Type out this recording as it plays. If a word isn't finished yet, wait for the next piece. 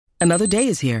Another day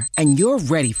is here, and you're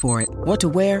ready for it. What to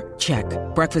wear? Check.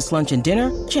 Breakfast, lunch, and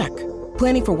dinner? Check.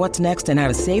 Planning for what's next and how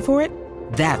to save for it?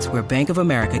 That's where Bank of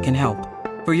America can help.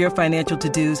 For your financial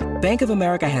to-dos, Bank of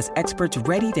America has experts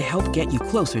ready to help get you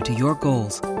closer to your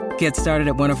goals. Get started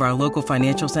at one of our local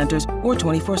financial centers or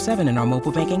 24/7 in our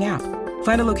mobile banking app.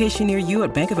 Find a location near you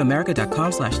at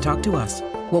bankofamerica.com/talktous.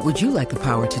 What would you like the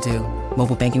power to do?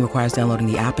 Mobile banking requires downloading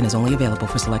the app and is only available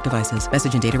for select devices.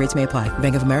 Message and data rates may apply.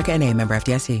 Bank of America N.A., member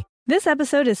FDIC. This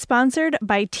episode is sponsored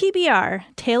by TBR,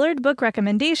 Tailored Book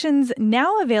Recommendations,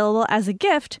 now available as a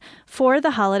gift for the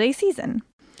holiday season.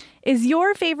 Is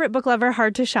your favorite book lover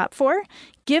hard to shop for?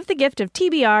 Give the gift of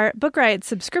TBR, Book Riot's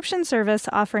subscription service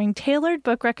offering tailored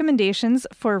book recommendations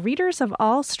for readers of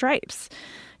all stripes.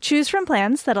 Choose from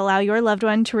plans that allow your loved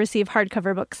one to receive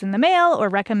hardcover books in the mail or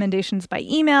recommendations by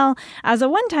email as a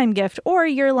one-time gift or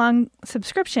year-long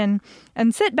subscription,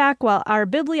 and sit back while our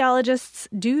bibliologists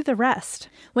do the rest.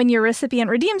 When your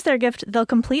recipient redeems their gift, they'll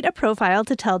complete a profile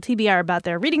to tell TBR about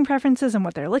their reading preferences and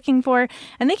what they're looking for,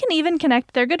 and they can even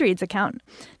connect their Goodreads account.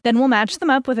 Then we'll match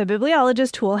them up with a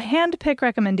bibliologist who will hand-pick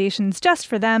recommendations just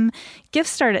for them.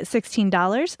 Gifts start at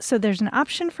 $16, so there's an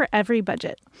option for every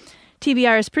budget.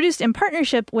 TBR is produced in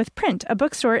partnership with Print, a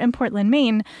bookstore in Portland,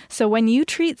 Maine. So when you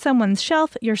treat someone's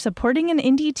shelf, you're supporting an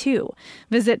indie too.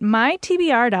 Visit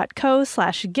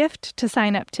mytbr.co/gift to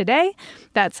sign up today.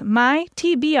 That's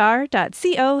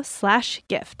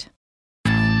mytbr.co/gift.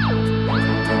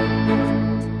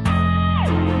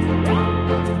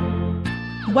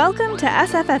 Welcome to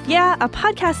SFF Yeah, a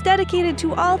podcast dedicated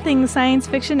to all things science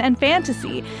fiction and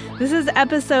fantasy. This is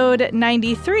episode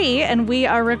 93, and we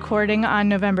are recording on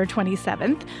November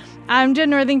 27th. I'm Jen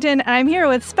Northington, and I'm here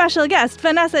with special guest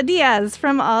Vanessa Diaz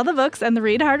from All the Books and the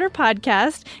Read Harder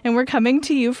podcast, and we're coming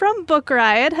to you from Book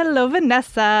Riot. Hello,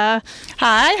 Vanessa.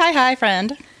 Hi,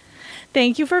 friend.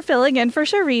 Thank you for filling in for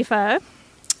Sharifa.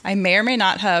 I may or may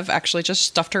not have actually just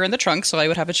stuffed her in the trunk so I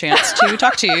would have a chance to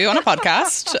talk to you on a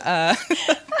podcast.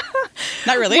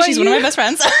 Not really. She's one of my best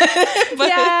friends. But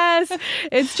yes,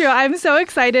 it's true. I'm so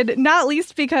excited, not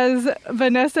least because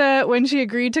Vanessa, when she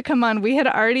agreed to come on, we had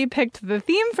already picked the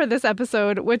theme for this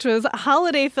episode, which was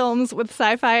holiday films with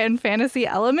sci-fi and fantasy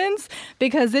elements,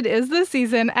 because it is the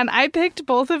season, and I picked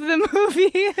both of the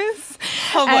movies.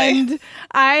 Oh boy. And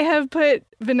I have put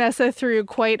Vanessa through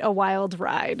quite a wild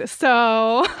ride.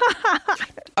 So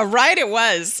a ride it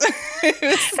was.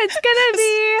 It's going to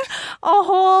be a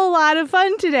whole lot of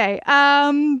fun today.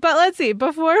 But let's see.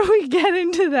 Before we get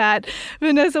into that,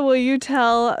 Vanessa, will you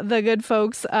tell the good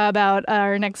folks about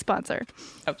our next sponsor?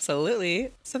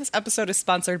 Absolutely. So this episode is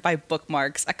sponsored by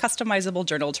Bookmarks, a customizable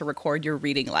journal to record your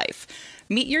reading life.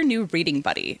 Meet your new reading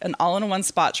buddy, an all-in-one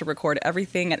spot to record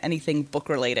everything and anything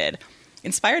book-related.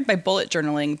 Inspired by bullet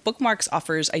journaling, Bookmarks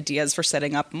offers ideas for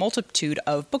setting up a multitude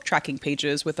of book tracking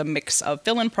pages with a mix of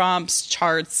fill-in prompts,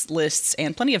 charts, lists,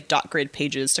 and plenty of dot grid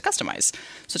pages to customize.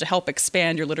 So to help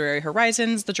expand your literary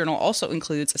horizons, the journal also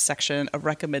includes a section of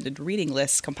recommended reading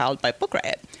lists compiled by Book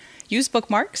Riot. Use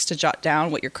Bookmarks to jot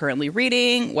down what you're currently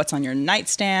reading, what's on your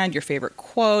nightstand, your favorite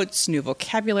quotes, new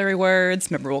vocabulary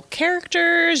words, memorable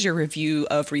characters, your review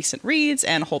of recent reads,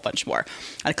 and a whole bunch more.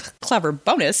 And a clever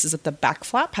bonus is that the back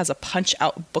flap has a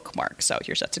punch-out bookmark, so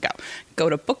you're set to go. Go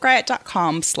to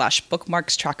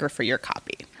bookriot.com/bookmarks tracker for your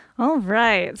copy. All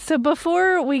right. So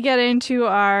before we get into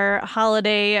our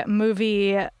holiday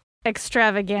movie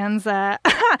extravaganza,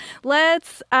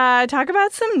 let's talk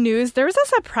about some news. There was a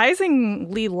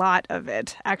surprisingly lot of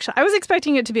it, actually. I was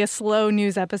expecting it to be a slow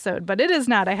news episode, but it is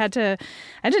not. I had to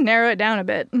narrow it down a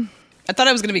bit. I thought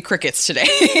it was going to be crickets today.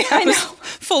 I was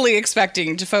fully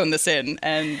expecting to phone this in,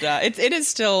 and it is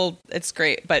still, it's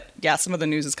great. But yeah, some of the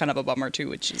news is kind of a bummer too,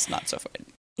 which is not so fun.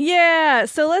 Yeah,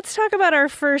 so let's talk about our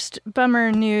first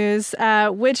bummer news,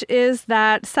 which is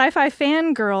that Sci-Fi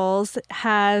Fangirls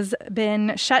has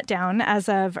been shut down as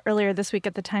of earlier this week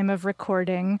at the time of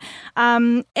recording.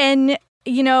 And,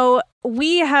 you know,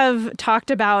 we have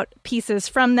talked about pieces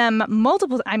from them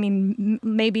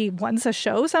maybe once a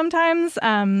show sometimes.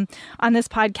 On this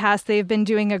podcast, they've been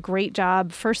doing a great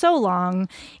job for so long,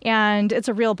 and it's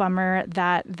a real bummer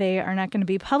that they are not going to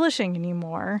be publishing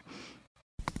anymore.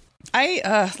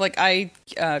 I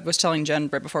was telling Jen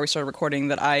right before we started recording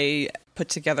that I put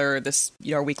together this,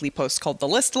 weekly post called The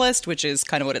List, which is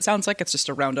kind of what it sounds like. It's just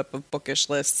a roundup of bookish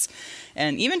lists.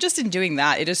 And even just in doing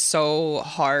that, it is so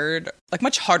hard, like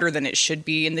much harder than it should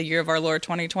be in the year of our Lord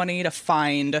 2020 to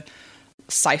find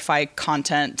sci-fi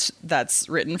content that's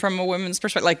written from a women's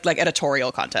perspective, like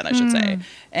editorial content, I should say.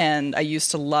 And I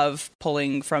used to love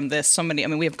pulling from this so many. I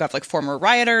mean, we've got like former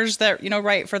writers that,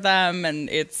 write for them, and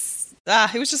it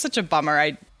was just such a bummer.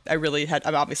 I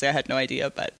had no idea,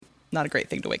 but not a great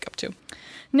thing to wake up to.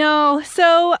 No.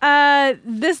 So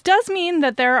this does mean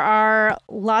that there are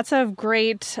lots of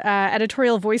great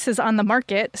editorial voices on the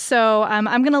market. So I'm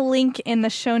going to link in the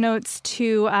show notes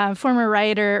to former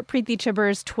writer Preeti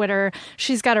Chibber's Twitter.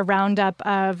 She's got a roundup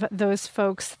of those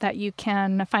folks that you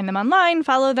can find them online,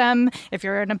 follow them. If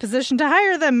you're in a position to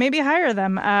hire them, maybe hire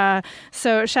them.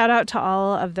 So shout out to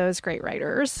all of those great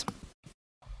writers.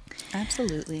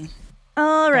 Absolutely.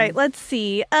 All right, let's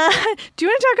see. Do you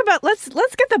want to talk about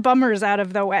let's get the bummers out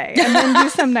of the way and then do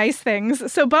some nice things.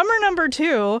 So bummer number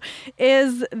 2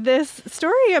 is this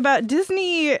story about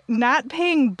Disney not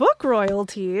paying book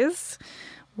royalties,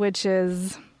 which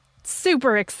is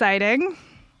super exciting.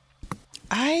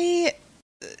 I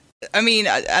mean,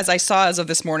 as I saw as of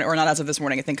this morning, or not as of this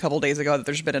morning, I think a couple days ago, that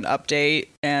there's been an update.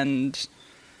 And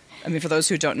I mean, for those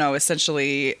who don't know,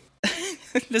 essentially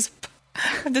this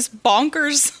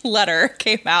bonkers letter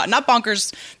came out. Not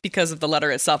bonkers because of the letter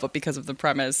itself, but because of the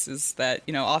premise, is that,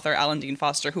 you know, author Alan Dean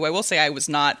Foster, who I will say I was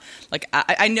not, like,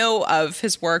 I know of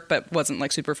his work, but wasn't,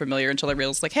 like, super familiar until I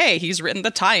realized, like, hey, he's written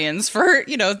the tie-ins for,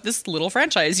 you know, this little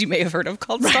franchise you may have heard of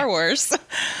called Star Wars.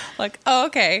 Like, oh,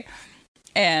 okay.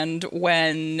 And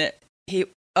when he...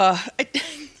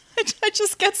 I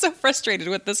just get so frustrated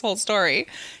with this whole story.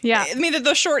 Yeah. I mean,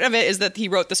 the short of it is that he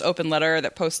wrote this open letter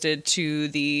that posted to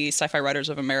the Sci-Fi Writers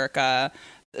of America,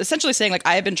 essentially saying, like,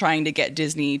 I have been trying to get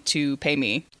Disney to pay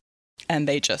me, and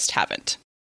they just haven't.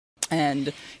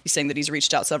 And he's saying that he's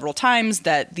reached out several times,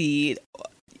 that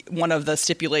one of the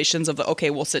stipulations of the,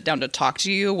 okay, we'll sit down to talk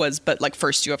to you was, but, like,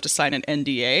 first you have to sign an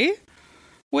NDA,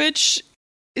 which...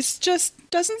 it just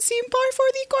doesn't seem par for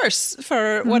the course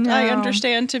for what I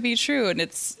understand to be true. And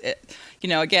you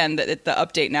know, again, the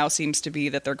update now seems to be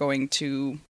that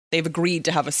they've agreed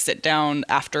to have a sit down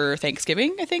after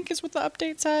Thanksgiving, I think is what the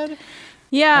update said.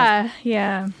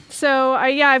 Yeah. So,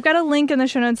 I've got a link in the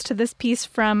show notes to this piece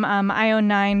from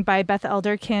IO9 by Beth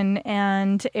Elderkin,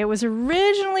 and it was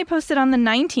originally posted on the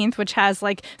 19th, which has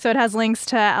it has links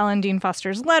to Alan Dean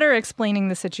Foster's letter explaining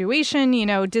the situation. You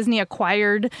know, Disney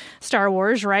acquired Star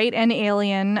Wars, right, and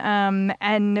Alien,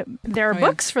 and there are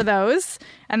books for those,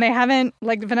 and they haven't,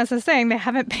 like Vanessa's saying, they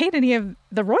haven't paid any of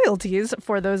the royalties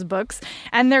for those books,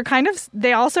 and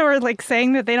they also are, like,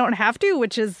 saying that they don't have to,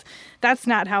 which is... that's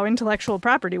not how intellectual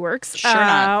property works. Sure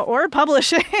not. Or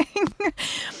publishing.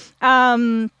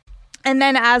 And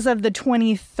then as of the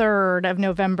 23rd of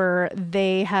November,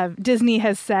 Disney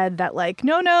has said that, like,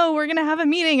 no, we're going to have a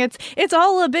meeting. It's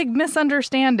all a big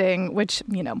misunderstanding, which,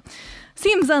 you know,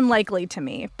 seems unlikely to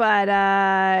me. But,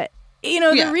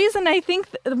 the reason I think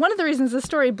one of the reasons the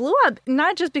story blew up,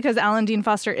 not just because Alan Dean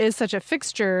Foster is such a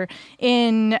fixture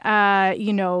in,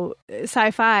 sci-fi,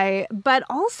 but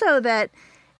also that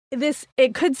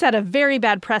it could set a very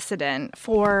bad precedent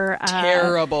for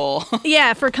terrible.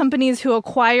 For companies who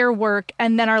acquire work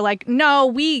and then are like, no,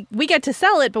 we get to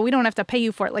sell it, but we don't have to pay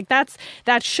you for it. Like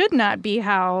that should not be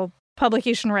how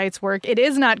publication rights work. It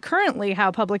is not currently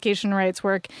how publication rights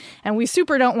work, and we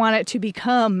super don't want it to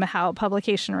become how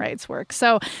publication rights work.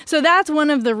 So that's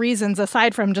one of the reasons,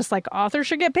 aside from just like authors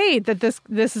should get paid, that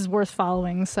this is worth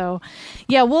following. So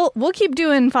yeah, we'll keep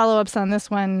doing follow-ups on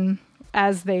this one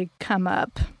as they come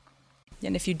up.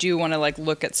 And if you do want to, like,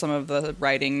 look at some of the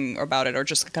writing about it or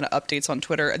just kind of updates on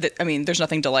Twitter, I mean, there's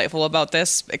nothing delightful about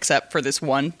this except for this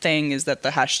one thing, is that the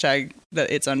hashtag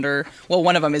that it's under, well,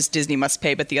 one of them is Disney must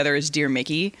pay, but the other is Dear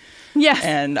Mickey. Yes.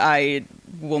 And I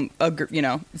will, let you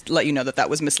know that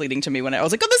was misleading to me when I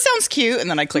was like, oh, this sounds cute. And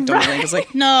then I clicked on the link. I was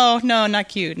like, no, not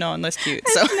cute. No, unless cute.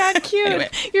 So it's not cute. Anyway.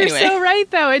 You're so right,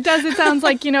 though. It does. It sounds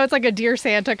like, it's like a Dear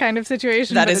Santa kind of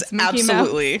situation. That is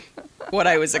absolutely what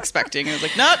I was expecting. I was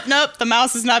like, nope, the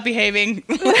mouse is not behaving.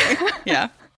 Yeah.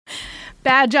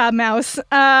 Bad job, mouse.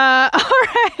 All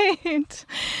right.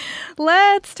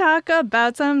 Let's talk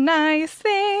about some nice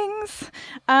things.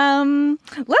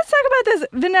 Let's talk about this.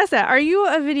 Vanessa, are you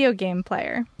a video game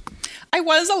player? I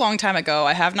was a long time ago.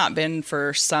 I have not been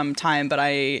for some time, but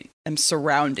I am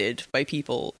surrounded by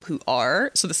people who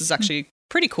are. So this is actually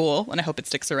pretty cool, and I hope it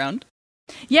sticks around.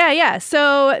 Yeah.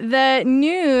 So the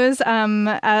news,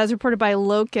 as reported by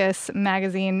Locus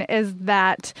magazine, is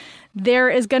that there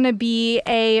is going to be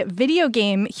a video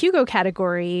game Hugo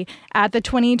category at the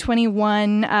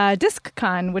 2021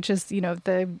 DiscCon, which is,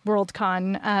 the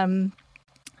WorldCon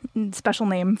special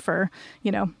name for,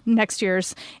 next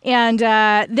year's. And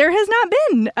there has not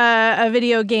been a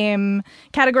video game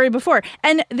category before.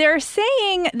 And they're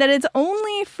saying that it's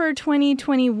only for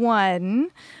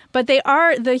 2021, but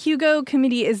the Hugo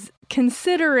committee is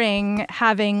considering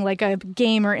having like a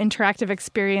game or interactive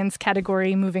experience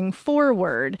category moving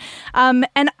forward. And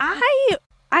I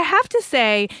I have to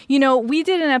say, we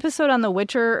did an episode on The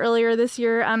Witcher earlier this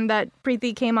year that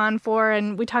Preeti came on for,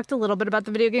 and we talked a little bit about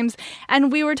the video games.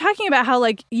 And we were talking about how,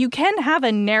 like, you can have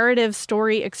a narrative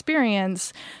story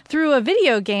experience through a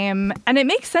video game. And it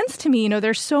makes sense to me.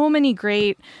 There's so many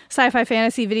great sci-fi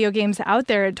fantasy video games out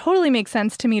there. It totally makes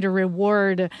sense to me to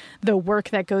reward the work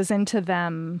that goes into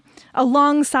them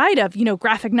alongside of,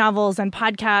 graphic novels and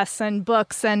podcasts and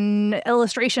books and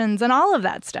illustrations and all of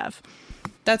that stuff.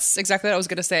 That's exactly what I was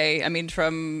going to say. I mean,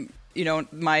 from,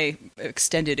 my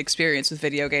extended experience with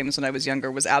video games when I was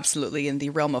younger was absolutely in the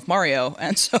realm of Mario.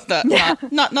 And so that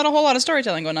not a whole lot of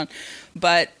storytelling going on.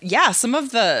 But yeah, some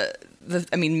of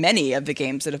many of the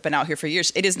games that have been out here for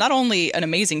years, it is not only an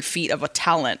amazing feat of a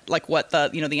talent, like what the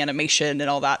animation and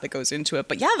all that goes into it,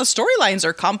 but yeah, the storylines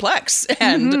are complex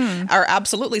and are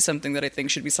absolutely something that I think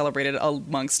should be celebrated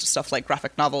amongst stuff like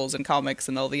graphic novels and comics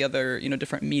and all the other,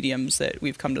 different mediums that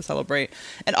we've come to celebrate.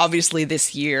 And obviously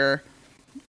this year,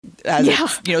 as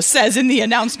it says in the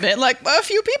announcement, like a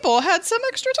few people had some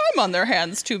extra time on their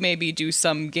hands to maybe do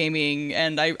some gaming,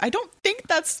 and I don't think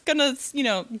that's gonna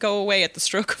go away at the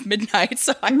stroke of midnight.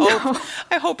 So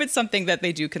I hope it's something that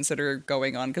they do consider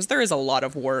going on, because there is a lot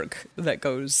of work that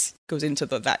goes into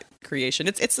that creation.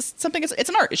 It's something. It's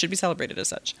an art. It should be celebrated as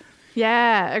such.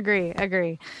 Yeah, agree.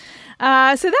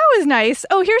 So that was nice.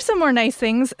 Oh, here's some more nice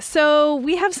things. So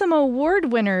we have some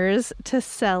award winners to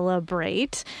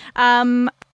celebrate.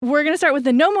 We're going to start with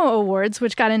the NOMO Awards,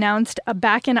 which got announced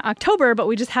back in October, but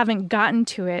we just haven't gotten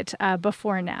to it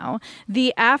before now.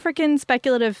 The African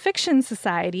Speculative Fiction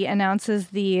Society announces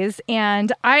these,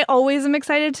 and I always am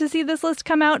excited to see this list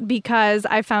come out because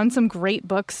I found some great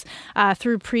books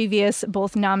through previous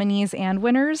both nominees and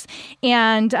winners.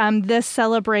 And this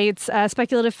celebrates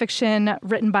speculative fiction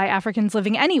written by Africans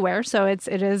living anywhere, so it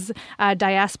is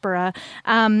diaspora.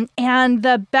 And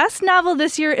the best novel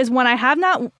this year is one I have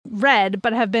not read,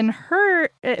 but have been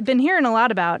hearing a lot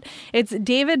about. It's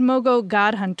David Mogo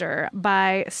Godhunter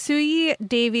by Suyi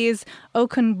Davies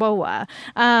Okunbowa.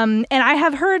 And I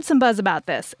have heard some buzz about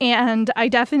this, and I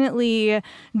definitely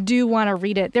do want to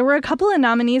read it. There were a couple of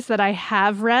nominees that I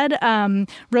have read.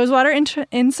 Rosewater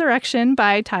Insurrection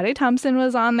by Tade Thompson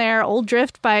was on there. Old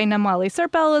Drift by Namwali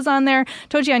Serpel is on there.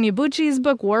 Tochi Onyebuchi's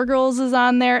book War Girls is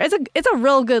on there. It's a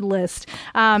real good list.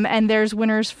 And there's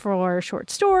winners for short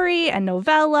story and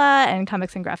novella and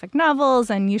comics and graphic novels,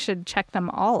 and you should check them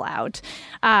all out.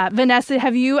 Vanessa,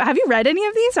 have you read any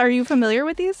of these? Are you familiar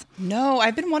with these? No,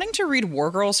 I've been wanting to read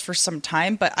War Girls for some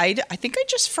time, but I think I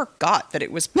just forgot that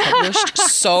it was published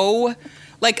so...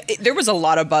 there was a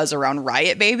lot of buzz around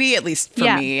Riot Baby, at least for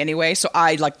me anyway. So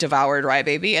I devoured Riot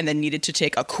Baby and then needed to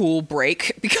take a cool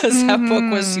break because that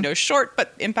book was, short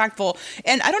but impactful.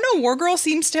 And I don't know, War Girl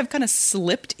seems to have kind of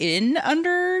slipped in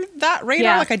under that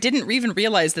radar. Yeah. I didn't even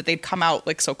realize that they'd come out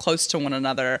so close to one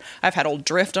another. I've had Old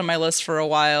Drift on my list for a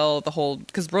while.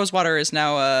 Because Rosewater is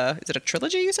now is it a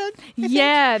trilogy, you said?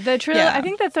 The trilogy. Yeah. I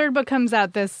think the third book comes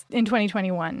out in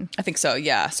 2021. I think so,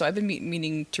 yeah. So I've been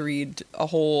meaning to read a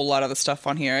whole lot of the stuff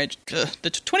on here. The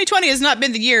 2020 has not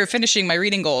been the year of finishing my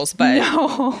reading goals, but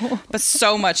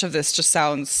so much of this just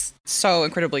sounds so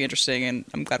incredibly interesting, and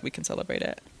I'm glad we can celebrate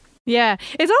it. Yeah.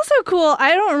 It's also cool.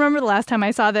 I don't remember the last time I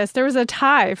saw this. There was a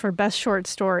tie for best short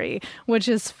story, which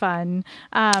is fun.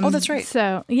 Oh, that's right.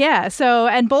 So, yeah.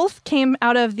 And both came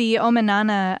out of the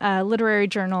Omanana Literary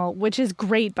Journal, which is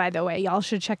great, by the way. Y'all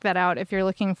should check that out if you're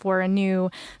looking for a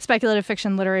new speculative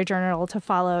fiction literary journal to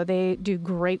follow. They do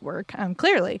great work,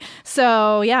 clearly.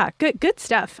 So, yeah, good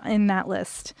stuff in that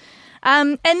list.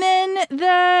 And then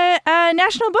the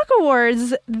National Book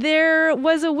Awards, there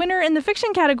was a winner in the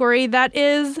fiction category that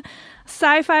is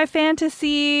sci-fi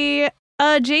fantasy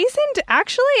adjacent.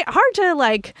 Actually, hard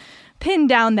to pin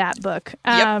down that book.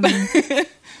 Yep.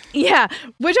 Yeah,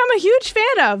 which I'm a huge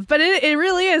fan of, but it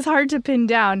really is hard to pin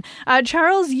down.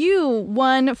 Charles Yu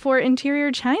won for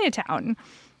Interior Chinatown.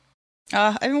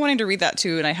 I've been wanting to read that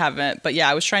too, and I haven't. But yeah,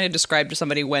 I was trying to describe to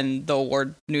somebody when the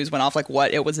award news went off,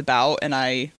 what it was about, and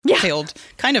I failed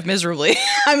kind of miserably.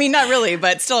 I mean, not really,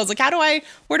 but still, I was like,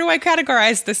 where do I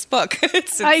categorize this book?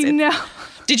 I know.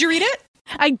 Did you read it?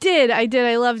 I did.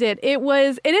 I loved it. It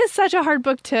is such a hard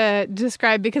book to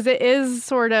describe because it is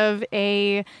sort of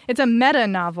it's a meta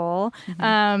novel,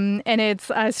 and it's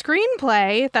a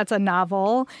screenplay that's a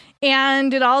novel,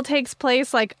 and it all takes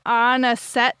place on a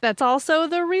set that's also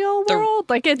the real world.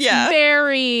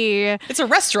 It's a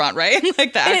restaurant, right?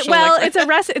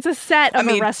 It's a set of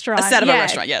a restaurant. A set of a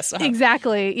restaurant, yes. Uh-huh.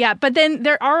 Exactly. Yeah, but then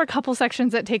there are a couple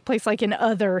sections that take place in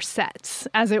other sets,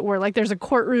 as it were. There's a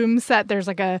courtroom set. There's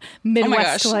a Midwestern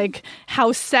trust like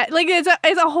how set, like it's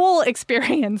a whole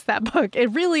experience, that book. It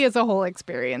really is a whole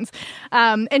experience.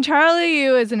 And Charlie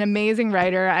Yu is an amazing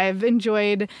writer. I've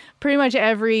enjoyed pretty much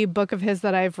every book of his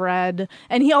that I've read,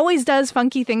 and he always does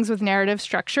funky things with narrative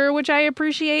structure, which I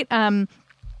appreciate.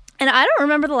 And I don't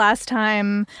remember the last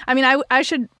time, I mean, I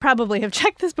should probably have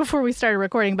checked this before we started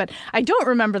recording, but I don't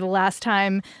remember the last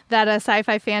time that a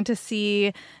sci-fi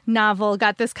fantasy novel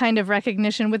got this kind of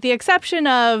recognition, with the exception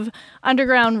of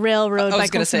Underground Railroad by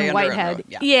Colson Whitehead.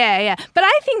 Yeah. But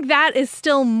I think that is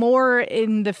still more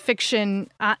in the fiction.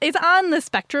 It's on the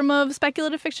spectrum of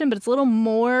speculative fiction, but it's a little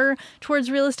more towards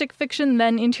realistic fiction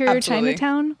than Interior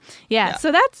Chinatown. Yeah,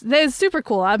 so that is super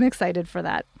cool. I'm excited for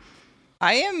that.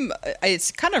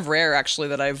 It's kind of rare, actually,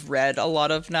 that I've read a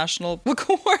lot of National Book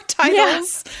Award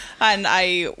titles. Yeah. And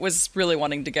I was really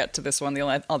wanting to get to this one. The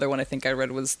only other one I think I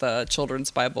read was the Children's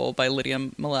Bible by Lydia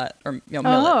Millett,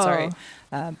 sorry.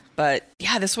 But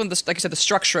yeah, this one, like I said, the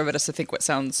structure of it is, I think, what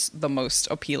sounds the most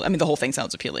appealing. I mean, the whole thing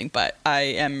sounds appealing, but I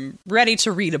am ready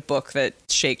to read a book that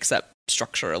shakes up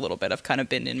structure a little bit. I've kind of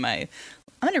been in I'm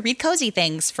going to read cozy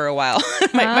things for a while.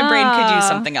 my brain could use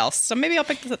something else. So maybe I'll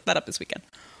pick that up this weekend.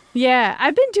 Yeah,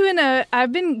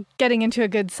 I've been getting into a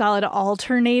good solid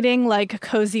alternating, like,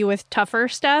 cozy with tougher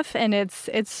stuff, and it's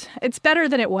better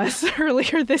than it was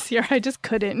earlier this year. I just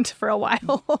couldn't for a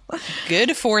while.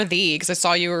 Good for thee, because I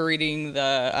saw you were reading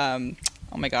the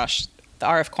the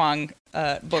R.F. Kuang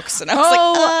books, and I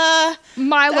was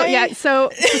Milo. Yeah, so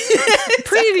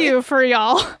preview for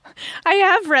y'all. I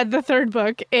have read the third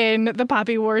book in the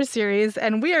Poppy Wars series,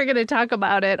 and we are going to talk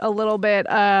about it a little bit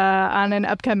on an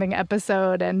upcoming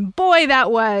episode. And boy,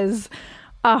 that was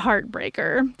a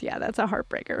heartbreaker. Yeah, that's a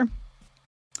heartbreaker.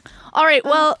 All right.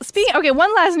 Well,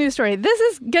 one last news story. This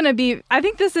is going to be, I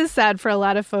think this is sad for a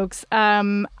lot of folks.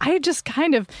 I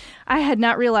had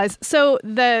not realized. So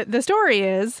the story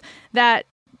is that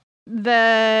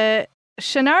the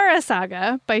Shannara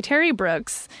Saga by Terry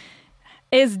Brooks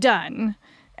is done.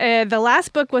 The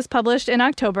last book was published in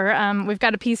October. We've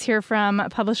got a piece here from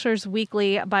Publishers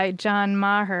Weekly by John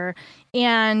Maher,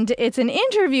 and it's an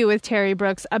interview with Terry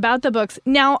Brooks about the books.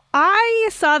 Now, I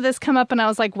saw this come up and I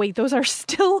was like, wait, those are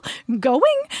still going?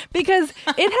 Because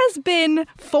it has been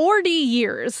 40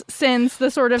 years since The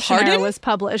Sword of Shannara was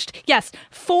published. Yes,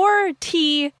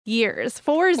 40 years.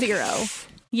 40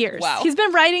 years. Wow. He's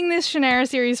been writing this Shannara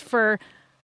series for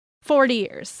 40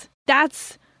 years.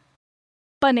 That's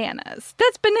bananas.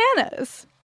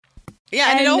 Yeah,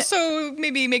 and it also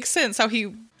maybe makes sense how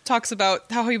he talks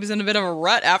about how he was in a bit of a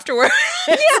rut afterward.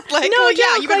 Yeah,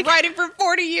 you've been writing for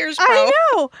 40 years, bro. I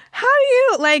know. How do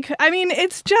you,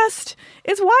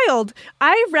 it's wild.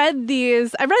 I read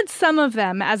some of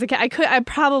them as a kid. I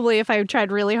probably, if I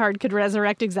tried really hard, could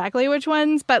resurrect exactly which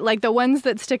ones, but like the ones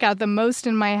that stick out the most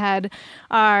in my head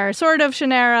are Sword of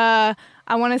Shannara,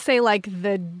 I want to say like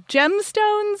the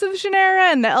Gemstones of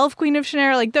Shannara and the Elf Queen of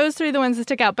Shannara, like those three are the ones that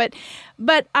stick out. But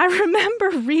I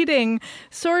remember reading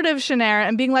Sword of Shannara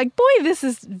and being like, boy, this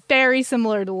is very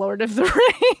similar to Lord of the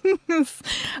Rings.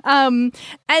 And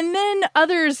then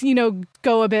others,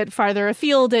 go a bit farther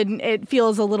afield and it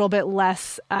feels a little bit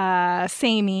less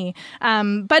samey.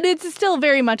 But it's still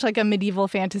very much like a medieval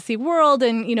fantasy world.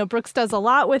 And, Brooks does a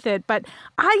lot with it. But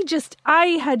I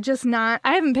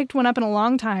haven't picked one up in a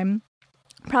long time.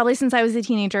 Probably since I was a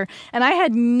teenager, and I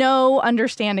had no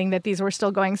understanding that these were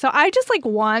still going. So I just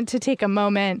want to take a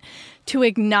moment to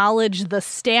acknowledge the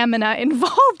stamina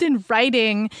involved in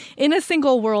writing in a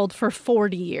single world for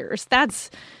 40 years. That's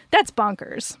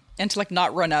bonkers. And to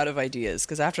not run out of ideas,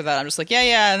 because after that I'm just like,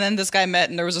 yeah, and then this guy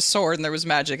met and there was a sword and there was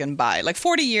magic and bye.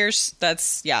 40 years,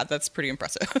 that's pretty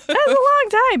impressive. That's a long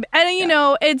time. And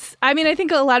I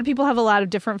think a lot of people have a lot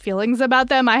of different feelings about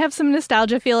them. I have some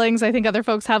nostalgia feelings. I think other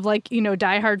folks have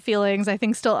diehard feelings. I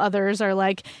think still others are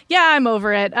like, yeah, I'm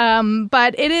over it.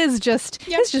 But it is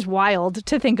it's just wild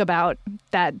to think about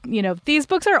that, these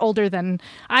books are older than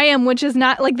I am, which is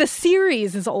not the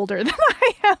series is older than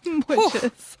I am, which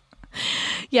is.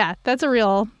 Yeah, that's a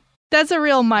real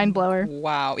mind blower.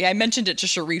 Wow. Yeah, I mentioned it to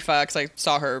Sharifa because I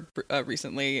saw her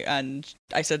recently, and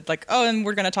I said and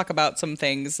we're going to talk about some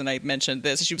things, and I mentioned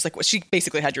this, and she was like, she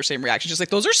basically had your same reaction. She's like,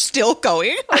 those are still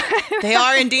going? They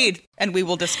are indeed, and we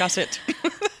will discuss it.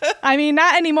 I mean,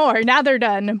 not anymore. Now they're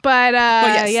done. But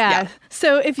yes, yeah.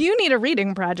 So if you need a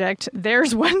reading project,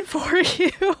 there's one for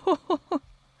you.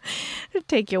 It'll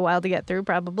take you a while to get through,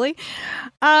 probably.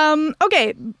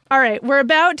 Okay. All right. We're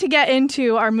about to get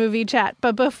into our movie chat.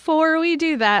 But before we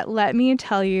do that, let me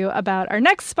tell you about our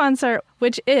next sponsor,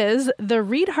 which is the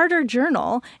Read Harder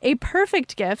Journal, a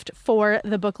perfect gift for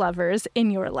the book lovers in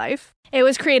your life. It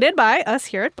was created by us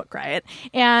here at Book Riot,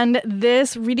 and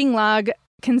this reading log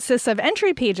consists of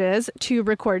entry pages to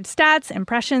record stats,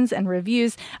 impressions, and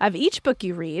reviews of each book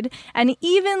you read. And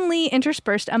evenly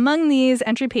interspersed among these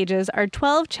entry pages are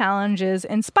 12 challenges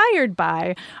inspired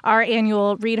by our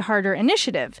annual Read Harder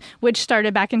initiative, which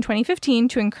started back in 2015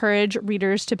 to encourage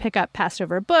readers to pick up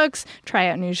passed-over books, try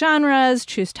out new genres,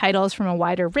 choose titles from a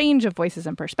wider range of voices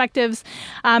and perspectives.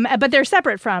 But they're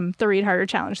separate from the Read Harder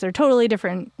Challenge. They're totally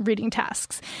different reading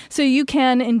tasks. So you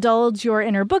can indulge your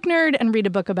inner book nerd and read a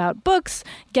book about books,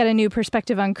 get a new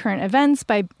perspective on current events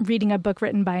by reading a book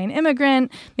written by an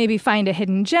immigrant, maybe find a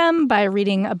hidden gem by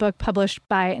reading a book published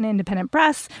by an independent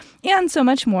press, and so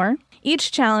much more.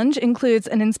 Each challenge includes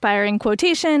an inspiring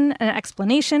quotation, an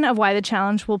explanation of why the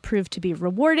challenge will prove to be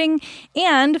rewarding,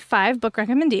 and 5 book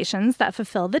recommendations that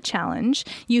fulfill the challenge.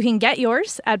 You can get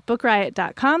yours at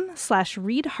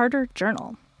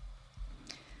bookriot.com/readharderjournal.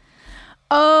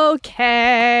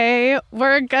 Okay,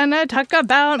 we're gonna talk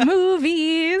about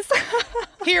movies.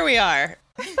 Here we are.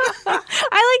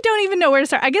 I don't even know where to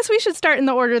start. I guess we should start in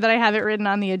the order that I have it written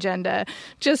on the agenda,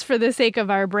 just for the sake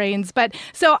of our brains. But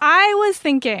so I was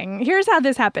thinking, here's how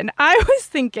this happened. I was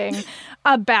thinking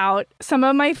about some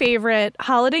of my favorite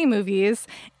holiday movies,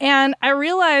 and I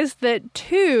realized that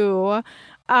 2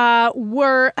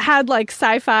 had like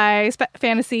sci-fi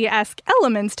fantasy-esque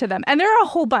elements to them, and there are a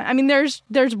whole bunch. I mean, there's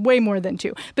way more than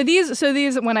 2, but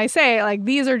these when I say like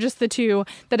these are just the 2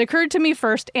 that occurred to me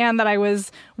first and that I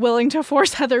was willing to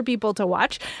force other people to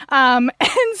watch. And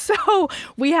so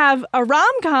we have a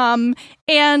rom-com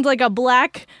and like a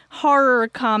black horror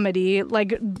comedy,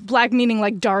 like black meaning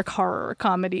like dark horror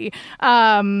comedy.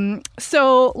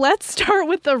 So let's start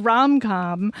with the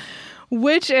rom-com,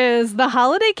 which is The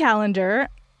Holiday Calendar,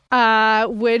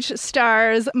 which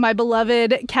stars my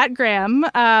beloved Kat Graham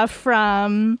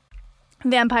from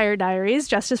Vampire Diaries,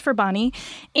 Justice for Bonnie,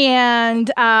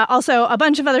 and also a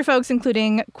bunch of other folks,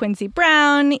 including Quincy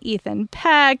Brown, Ethan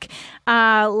Peck.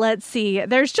 Let's see.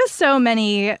 There's just so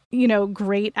many,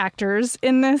 great actors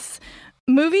in this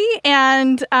movie.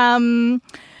 And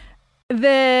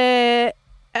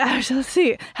let's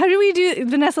see. How do we do,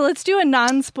 Vanessa? Let's do a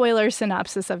non-spoiler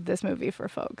synopsis of this movie for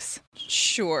folks.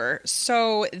 Sure.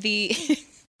 So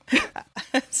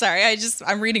sorry,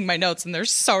 I'm reading my notes and they're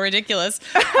so ridiculous.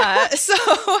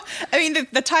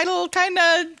 The title kind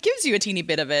of gives you a teeny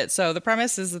bit of it. So the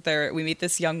premise is that we meet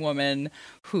this young woman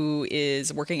who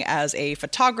is working as a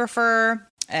photographer,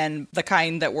 and the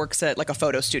kind that works at like a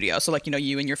photo studio. So like,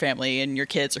 you and your family and your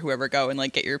kids or whoever go and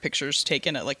like get your pictures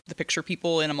taken at like the picture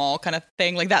people in a mall kind of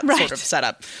thing, like that sort of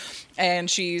setup. And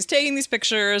she's taking these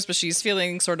pictures, but she's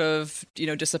feeling sort of,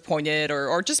 disappointed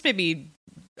or just maybe,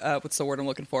 what's the word I'm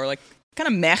looking for? Like kind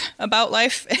of meh about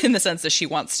life in the sense that she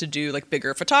wants to do like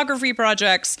bigger photography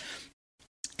projects.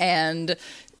 And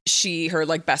her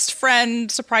like best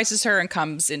friend surprises her and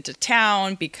comes into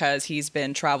town because he's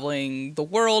been traveling the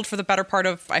world for the better part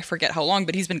of, I forget how long,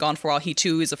 but he's been gone for a while. He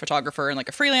too is a photographer and like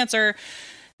a freelancer,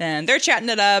 and they're chatting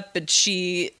it up. But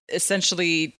she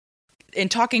essentially, in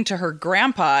talking to her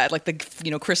grandpa at like the,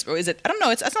 Christmas, is it? I don't know.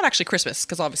 It's not actually Christmas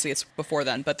because obviously it's before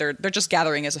then, but they're just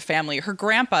gathering as a family. Her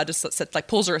grandpa just like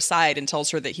pulls her aside and tells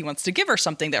her that he wants to give her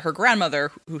something that her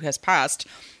grandmother, who has passed,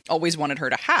 always wanted her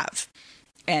to have.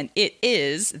 And it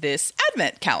is this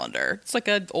advent calendar. It's like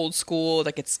an old school,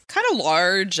 like it's kind of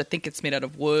large. I think it's made out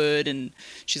of wood. And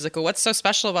she's like, well, what's so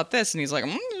special about this? And he's like,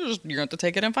 you're going to have to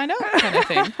take it and find out kind of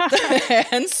thing.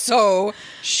 And so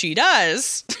she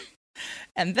does.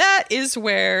 And that is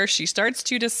where she starts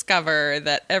to discover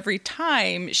that every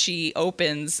time she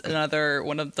opens another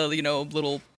one of the,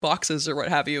 little boxes or what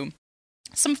have you,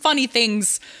 some funny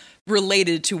things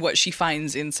related to what she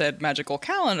finds in said magical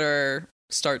calendar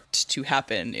start to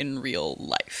happen in real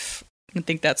life. I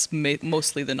think that's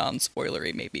mostly the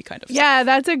non-spoilery, maybe kind of stuff. Yeah,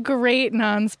 that's a great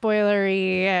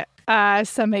non-spoilery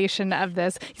summation of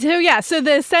this. So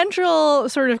the central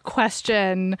sort of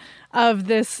question of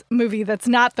this movie that's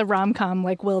not the rom-com,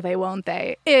 like will they, won't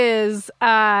they, is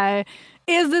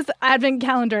this advent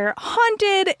calendar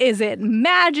haunted? Is it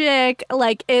magic?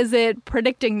 Like, is it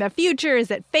predicting the future? Is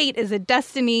it fate? Is it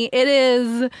destiny? It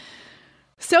is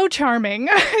so charming.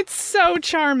 It's so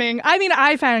charming. I mean,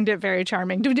 I found it very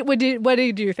charming. What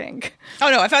did you think?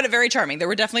 Oh, no, I found it very charming. There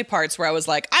were definitely parts where I was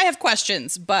like, I have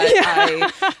questions, but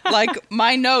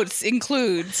my notes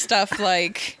include stuff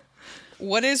like,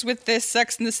 what is with this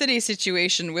Sex and the City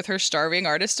situation with her starving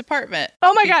artist apartment?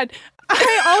 Oh my God.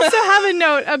 I also have a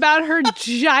note about her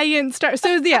giant star.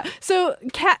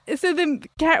 Kat.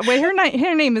 Wait, her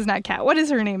name is not Kat. What is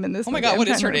her name in this? Oh my movie? God, what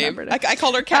is her name? I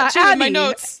called her Kat too in my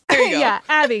notes. There you go. Yeah,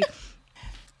 Abby.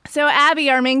 So Abby,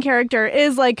 our main character,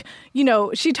 is like, you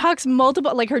know, she talks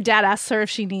multiple, like her dad asks her if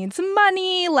she needs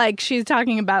money. Like she's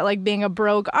talking about like being a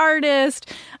broke artist.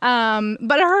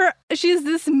 But she's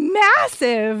this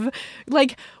massive,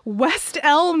 like West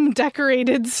Elm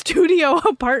decorated studio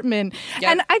apartment. Yep.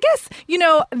 And I guess, you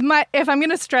know, if I'm going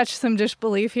to stretch some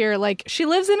disbelief here, like she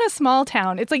lives in a small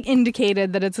town. It's like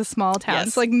indicated that it's a small town.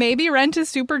 Yes. So like maybe rent is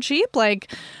super cheap.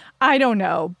 Like, I don't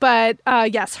know. But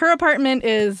yes, her apartment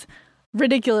is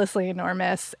ridiculously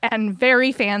enormous and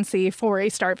very fancy for a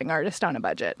starving artist on a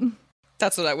budget.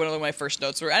 That's what one of my first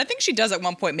notes were. And I think she does at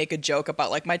one point make a joke about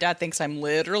like, my dad thinks I'm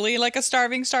literally like a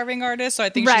starving artist. So I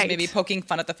think she's maybe poking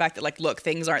fun at the fact that like, look,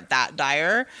 things aren't that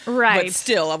dire. Right. But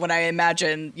still, when I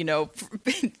imagine, you know,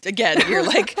 again, you're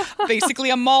like basically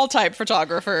a mall type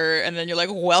photographer. And then you're like,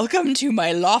 welcome to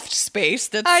my loft space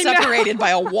that's separated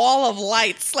by a wall of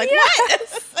lights. Like,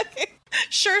 yes! What?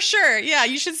 Sure. Yeah,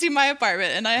 you should see my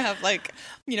apartment. And I have like,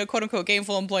 you know, quote unquote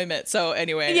gainful employment. So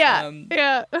anyway. Yeah.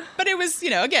 But it was, you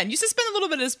know, again, you suspend a little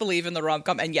bit of disbelief in the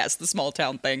rom-com. And yes, the small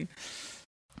town thing.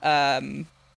 I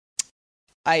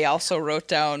also wrote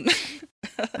down,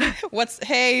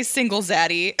 hey, single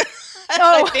zaddy.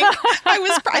 Oh.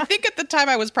 I think at the time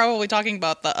I was probably talking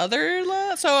about the other.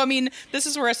 So, I mean, this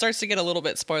is where it starts to get a little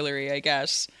bit spoilery, I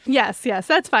guess. Yes.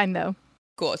 That's fine though.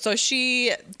 Cool. So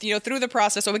she, you know, through the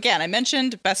process. So again, I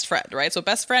mentioned best friend, right? So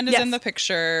best friend is in the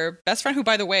picture. Best friend, who,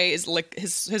 by the way, is like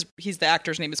he's the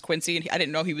actor's name is Quincy, and I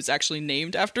didn't know he was actually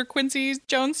named after Quincy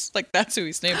Jones. Like that's who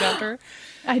he's named after.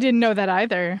 I didn't know that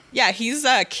either. Yeah, he's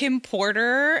Kim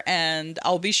Porter and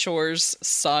Albie Shore's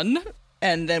son,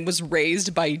 and then was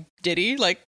raised by Diddy,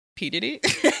 like P Diddy.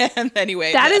 And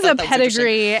anyway, that is a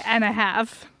pedigree and a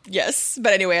half. Yes.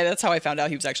 But anyway, that's how I found out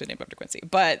he was actually named after Quincy.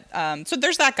 But so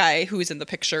there's that guy who's in the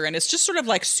picture, and it's just sort of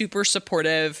like super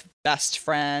supportive best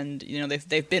friend. You know,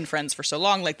 they've been friends for so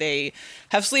long. Like they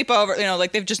have sleepover, you know,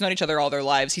 like they've just known each other all their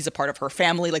lives. He's a part of her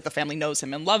family. Like the family knows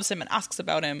him and loves him and asks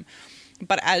about him.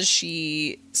 But as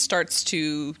she starts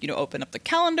to, you know, open up the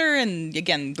calendar, and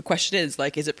again, the question is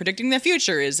like, is it predicting the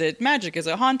future? Is it magic? Is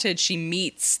it haunted? She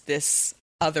meets this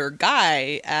other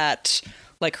guy at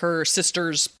like her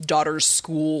sister's daughter's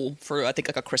school for, I think,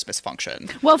 like a Christmas function.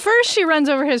 Well, first she runs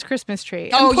over his Christmas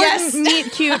tree. Oh, yes.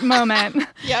 Meet cute moment.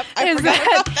 Yep, I forgot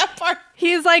about that part.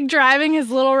 He's like driving his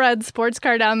little red sports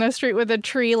car down the street with a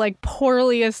tree like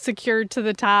poorly is secured to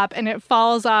the top, and it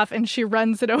falls off and she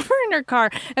runs it over in her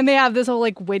car, and they have this whole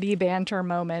like witty banter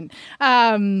moment.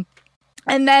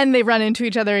 And then they run into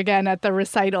each other again at the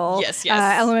recital, yes.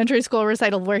 Elementary school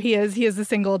recital, where he is a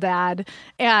single dad,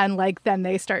 and like then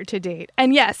they start to date.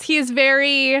 And yes, he is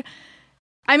very,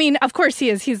 I mean, of course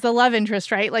he is. He's the love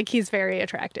interest, right? Like he's very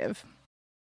attractive.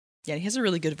 Yeah, he has a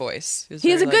really good voice. He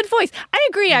has a good voice. I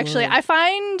agree, actually. I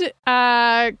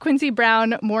find Quincy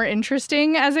Brown more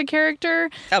interesting as a character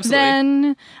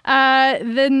than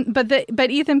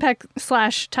but Ethan Peck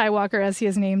 / Ty Walker, as he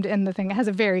is named in the thing, has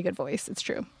a very good voice. It's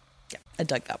true. Yeah, I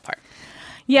dug that part.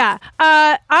 Yeah.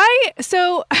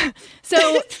 So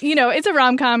you know, it's a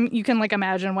rom-com. You can like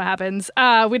imagine what happens.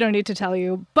 We don't need to tell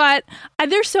you, but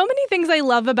there's so many things I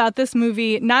love about this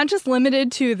movie, not just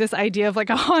limited to this idea of like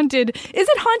is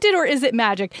it haunted or is it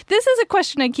magic? This is a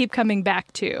question I keep coming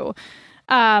back to.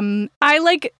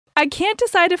 I can't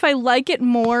decide if I like it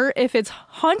more if it's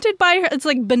haunted by her, it's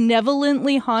like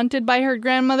benevolently haunted by her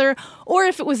grandmother, or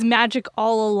if it was magic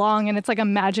all along and it's like a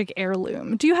magic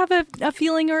heirloom. Do you have a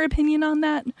feeling or opinion on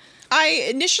that? I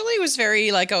initially was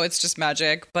very like, oh, it's just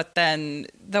magic. But then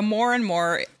the more and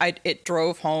more it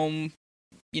drove home,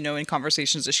 you know, in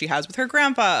conversations that she has with her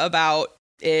grandpa about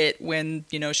it when,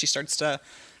 you know, she starts to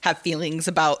have feelings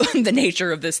about the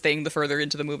nature of this thing the further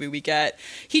into the movie we get.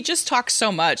 He just talks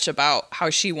so much about how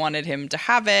she wanted him to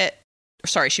have it.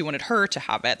 She wanted her to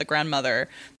have it, the grandmother,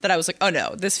 that I was like, oh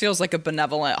no, this feels like a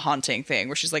benevolent haunting thing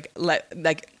where she's like,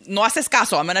 no haces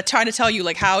caso. I'm going to try to tell you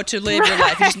like how to live your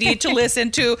life. You just need to listen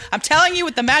to, I'm telling you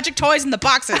with the magic toys in the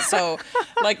boxes. So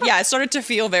like, yeah, it started to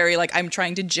feel very like I'm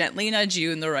trying to gently nudge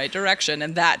you in the right direction.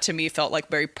 And that to me felt like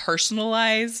very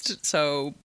personalized.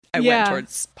 So I went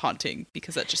towards haunting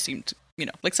because that just seemed, you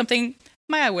know, like something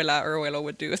my abuela or abuelo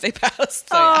would do if they passed.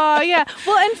 So, yeah.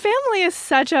 Well, and family is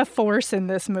such a force in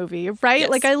this movie, right? Yes.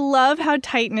 Like I love how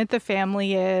tight-knit the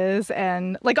family is,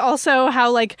 and like also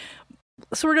how like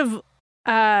sort of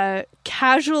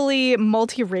casually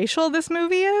multiracial this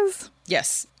movie is.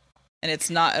 Yes. And it's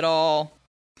not at all,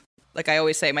 like I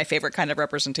always say, my favorite kind of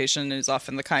representation is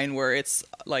often the kind where it's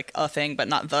like a thing, but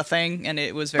not the thing. And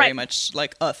it was very much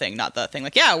like a thing, not the thing.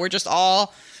 Like, yeah, we're just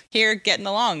all here getting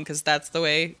along because that's the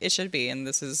way it should be. And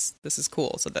this is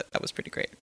cool. So that was pretty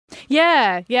great.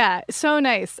 Yeah, so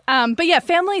nice. But yeah,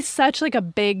 family's such like a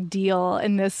big deal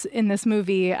in this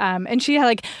movie. And she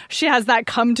has that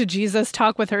come to Jesus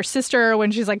talk with her sister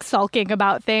when she's like sulking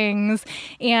about things,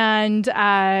 and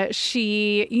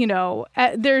she,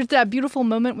 there's that beautiful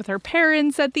moment with her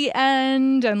parents at the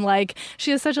end, and like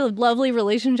she has such a lovely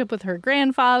relationship with her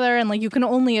grandfather, and like you can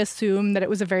only assume that it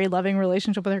was a very loving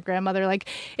relationship with her grandmother. Like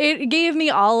it gave me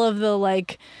all of the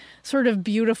like sort of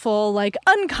beautiful, like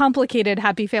uncomplicated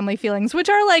happy family feelings, which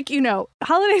are like,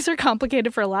 holidays are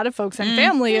complicated for a lot of folks, and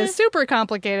family is super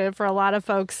complicated for a lot of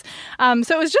folks.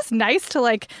 So it was just nice to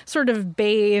like sort of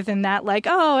bathe in that, like,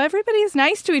 oh, everybody's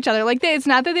nice to each other. Like it's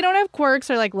not that they don't have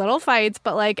quirks or like little fights,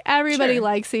 but like everybody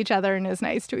likes each other and is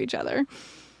nice to each other.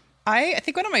 I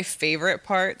think one of my favorite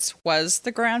parts was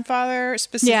the grandfather,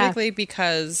 specifically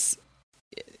because,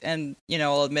 and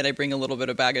I'll admit I bring a little bit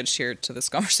of baggage here to this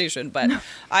conversation, but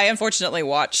I unfortunately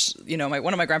watched,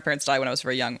 one of my grandparents died when I was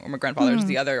very young, or my grandfather's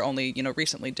the other only,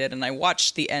 recently did, and I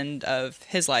watched the end of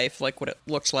his life, like what it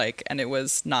looked like, and it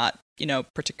was not,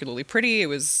 particularly pretty. It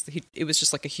was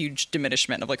just like a huge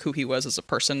diminishment of like who he was as a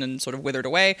person, and sort of withered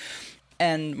away.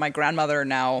 And my grandmother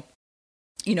now,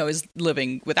 is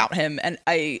living without him. And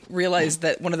I realized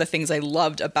that one of the things I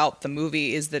loved about the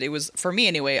movie is that it was, for me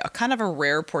anyway, a kind of a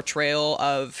rare portrayal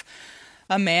of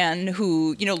a man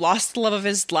who, lost the love of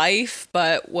his life,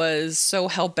 but was so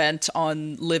hell-bent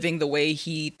on living the way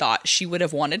he thought she would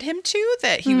have wanted him to,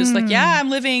 that he was like, yeah,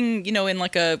 I'm living, in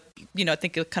like a, I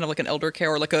think kind of like an elder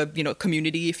care or like a,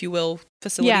 community, if you will,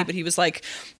 facility. Yeah. But he was like,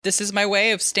 this is my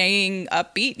way of staying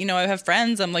upbeat. I have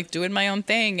friends. I'm like doing my own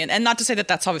thing. And not to say that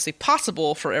that's obviously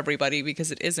possible for everybody,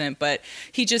 because it isn't, but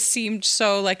he just seemed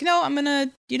so like, no, I'm going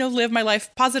to, live my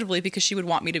life positively because she would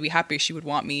want me to be happy. She would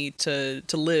want me to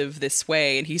live this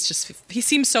way. And he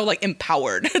seems so like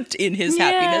empowered in his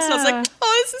happiness. And I was like,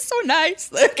 oh, this is so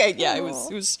nice. Okay. Yeah, it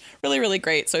was really, really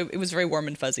great. So it was very warm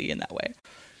and fuzzy in that way.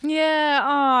 Yeah.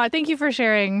 Oh, thank you for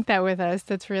sharing that with us.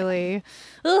 That's really,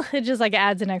 it just like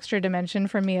adds an extra dimension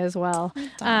for me as well.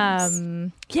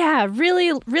 Yeah,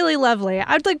 really, really lovely.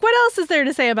 I'd like, what else is there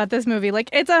to say about this movie? Like,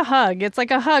 it's a hug. It's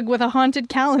like a hug with a haunted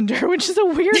calendar, which is a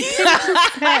weird thing to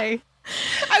say.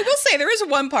 I will say there is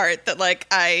one part that like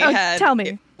tell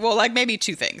me. Well, like maybe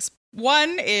two things.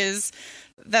 One is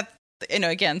that,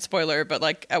 again, spoiler, but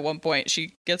like at one point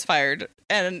she gets fired,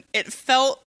 and it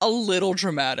felt a little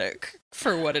dramatic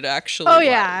for what it actually was.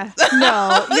 Yeah.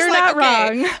 No, you're not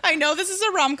wrong. I know this is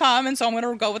a rom-com, and so I'm going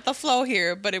to go with the flow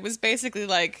here, but it was basically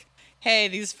like, hey,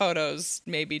 these photos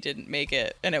maybe didn't make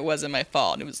it, and it wasn't my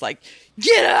fault. And it was like,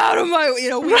 get out of my,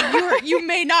 you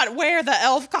may not wear the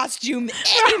elf costume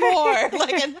anymore.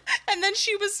 Like, and then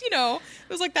she was, it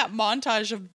was like that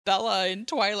montage of Bella in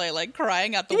Twilight, like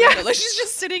crying out the window. Like she's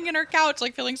just sitting in her couch,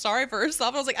 like feeling sorry for herself.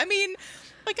 And I was like, I mean,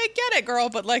 like, I get it, girl,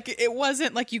 but like, it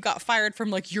wasn't like you got fired from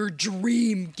like your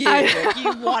dream gig. Like,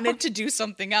 you wanted to do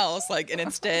something else, like, and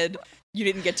instead you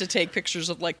didn't get to take pictures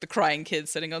of like the crying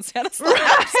kids sitting on Santa's lap.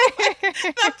 Right.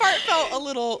 Like, that part felt a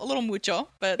little mucho,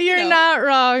 but you're not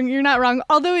wrong. You're not wrong.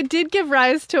 Although it did give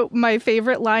rise to my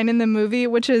favorite line in the movie,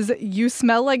 which is, "You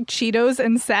smell like Cheetos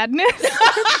and sadness."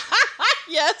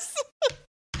 Yes.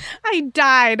 I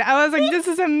died. I was like, this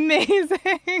is amazing.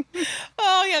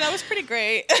 Oh yeah, that was pretty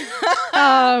great.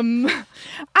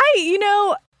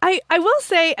 I will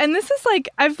say, and this is like,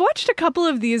 I've watched a couple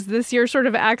of these this year sort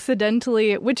of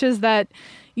accidentally, which is that,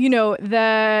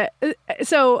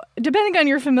 so depending on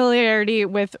your familiarity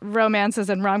with romances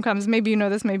and rom-coms, maybe you know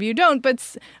this, maybe you don't,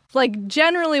 but like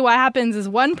generally what happens is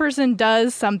one person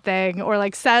does something or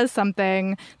like says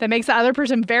something that makes the other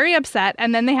person very upset,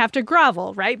 and then they have to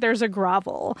grovel, right? There's a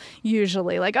grovel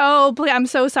usually, like, oh, please, I'm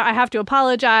so sorry, I have to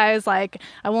apologize, like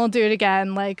I won't do it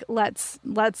again, like let's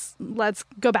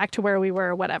go back to where we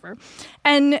were, whatever.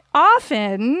 And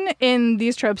often in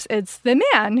these tropes, it's the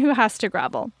man who has to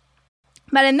grovel.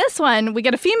 But in this one, we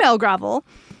get a female grovel.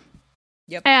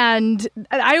 Yep. And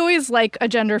I always like a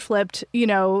gender flipped,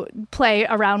 play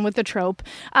around with the trope.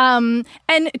 And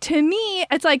to me,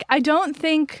 it's like, I don't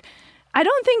think,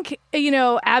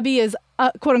 Abby is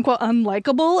quote unquote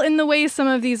unlikable in the way some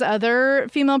of these other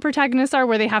female protagonists are,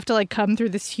 where they have to like come through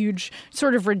this huge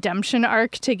sort of redemption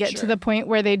arc to get to the point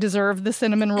where they deserve the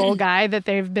cinnamon roll guy that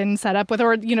they've been set up with,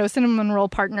 or, cinnamon roll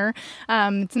partner.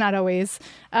 It's not always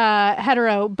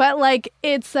hetero, but like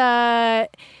it's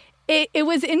It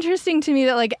was interesting to me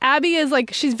that like Abby is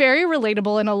like, she's very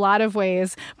relatable in a lot of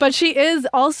ways, but she is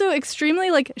also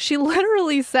extremely like, she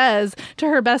literally says to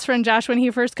her best friend Josh when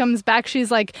he first comes back, she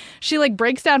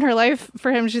breaks down her life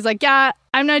for him. She's like, yeah,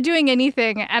 I'm not doing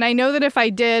anything. And I know that if I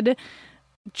did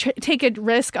take a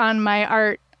risk on my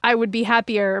art, I would be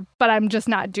happier, but I'm just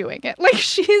not doing it. Like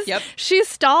she's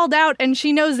stalled out and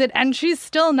she knows it and she's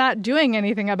still not doing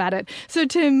anything about it. So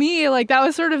to me, like that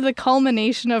was sort of the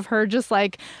culmination of her just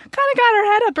like kind of got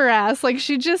her head up her ass. Like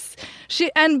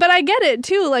but I get it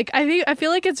too. Like I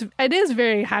feel like it is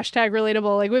very hashtag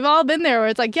relatable. Like we've all been there where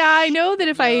it's like, yeah, I know that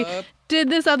if I did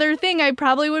this other thing, I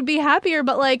probably would be happier,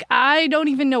 but like I don't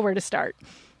even know where to start.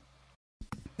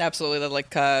 Absolutely,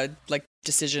 like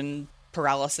decision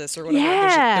paralysis or whatever.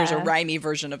 Yeah. There's a rhymey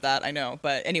version of that, I know.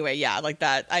 But anyway, yeah, like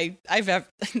that. I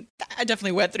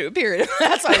definitely went through a period.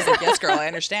 That's why I was like, yes, girl, I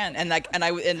understand. And like, and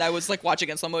I was like watching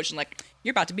in slow motion, like,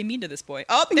 you're about to be mean to this boy.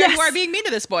 Oh, there you are being mean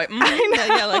to this boy.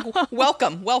 Yeah, like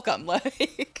welcome.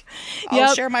 Like,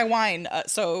 I'll share my wine.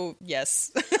 So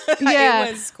yes,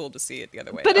 it was cool to see it the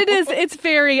other way. But it's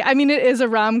very, I mean, it is a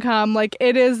rom-com. Like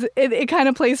it kind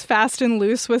of plays fast and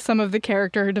loose with some of the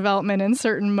character development in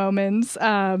certain moments.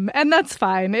 And that's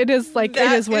fine. It is like,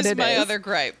 it is what it is. That is my other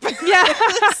gripe. Yeah.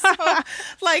 So,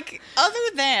 like, other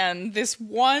than this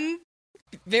one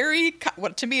very,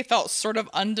 what to me felt sort of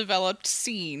undeveloped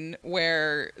scene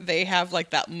where they have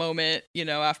like that moment, you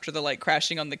know, after the like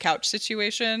crashing on the couch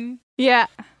situation. Yeah.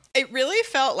 It really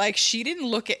felt like she didn't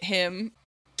look at him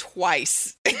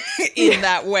twice in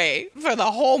that way for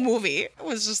the whole movie. It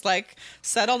was just like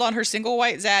settled on her single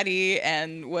white zaddy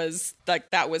and was like,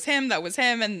 that was him.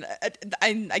 And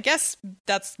I guess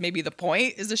that's maybe the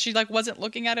point, is that she like wasn't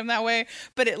looking at him that way,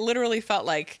 but it literally felt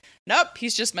like, nope,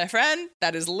 he's just my friend.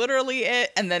 That is literally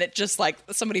it. And then it just like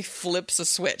somebody flips a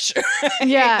switch.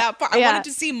 Yeah. I wanted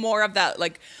to see more of that,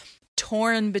 like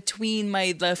torn between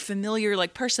the familiar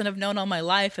like person I've known all my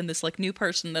life and this like new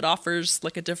person that offers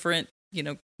like a different, you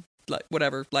know, like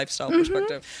whatever lifestyle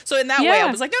perspective. So in that way,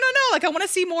 I was like, no, like I want to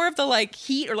see more of the like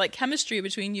heat or like chemistry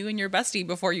between you and your bestie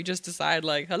before you just decide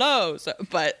like, hello. So,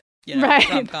 but you know,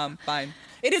 rom-com, fine.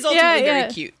 It is ultimately very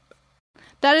cute.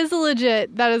 That is a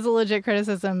legit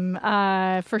criticism,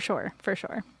 for sure.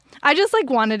 I just like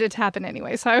wanted it to happen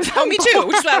anyway, so I was. Oh, me too.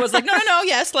 Which is why I was like, no,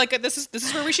 yes, like this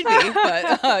is where we should be,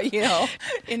 but you know,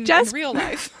 in real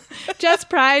life. Jess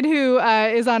Pride, who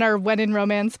is on our When in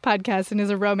Romance podcast and is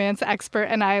a romance expert,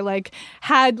 and I like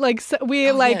had like we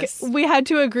had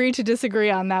to agree to disagree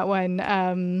on that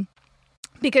one.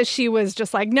 Because she was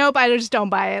just like, nope, I just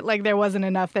don't buy it. Like, there wasn't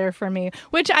enough there for me.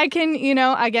 Which I can, you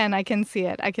know, again, I can see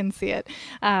it.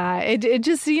 It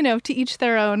just, you know, to each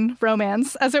their own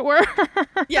romance, as it were.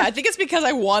 Yeah, I think it's because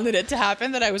I wanted it to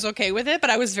happen that I was okay with it.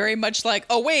 But I was very much like,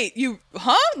 oh, wait, you,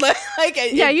 huh?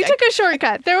 You took a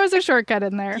shortcut. There was a shortcut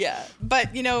in there. Yeah.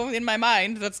 But, you know, in my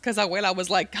mind, that's because Abuela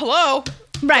was like, hello.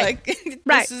 Right. Like,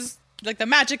 this is like the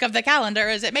magic of the calendar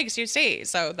is it makes you see.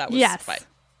 So that was fine.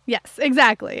 Yes,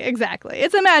 exactly.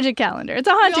 It's a magic calendar. It's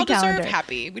a haunted calendar.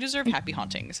 We deserve happy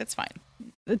hauntings. It's fine.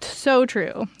 It's so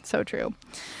true.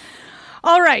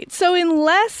 All right. So in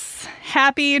less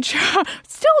happy,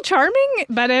 still charming,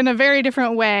 but in a very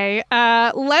different way,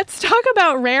 let's talk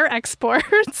about Rare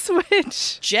Exports,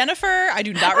 which... Jennifer, I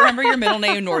do not remember your middle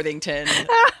name, Northington,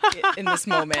 in this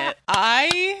moment.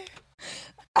 I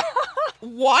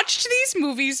watched these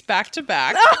movies back to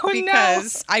back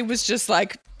because I was just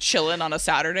like chilling on a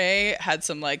Saturday, had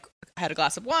a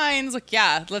glass of wines, like,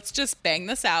 yeah, let's just bang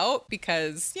this out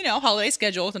because, you know, holiday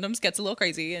schedule sometimes gets a little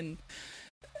crazy. And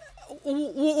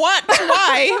why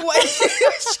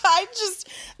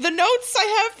the notes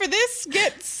I have for this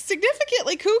get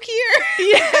significantly kookier.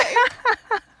 Yeah.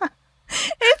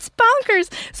 It's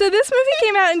bonkers. So this movie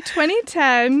came out in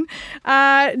 2010,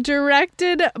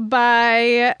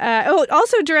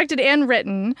 also directed and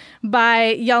written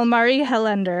by Jalmari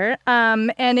Helander.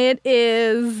 And it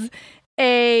is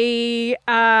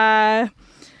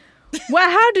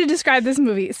how to describe this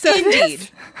movie? So Indeed.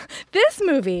 This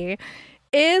movie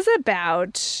is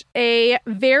about a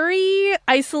very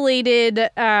isolated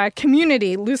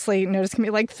community, loosely known as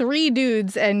community, like 3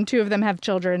 dudes and 2 of them have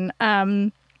children,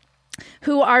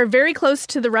 who are very close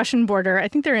to the Russian border. I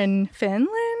think they're in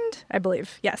Finland, I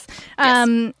believe. Yes.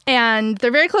 And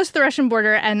they're very close to the Russian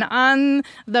border. And on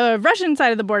the Russian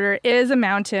side of the border is a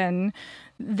mountain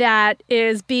that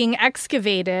is being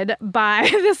excavated by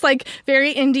this like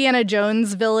very Indiana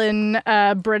Jones villain,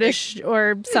 British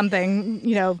or something,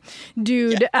 you know,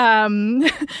 dude,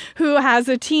 who has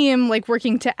a team like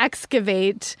working to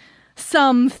excavate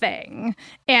something.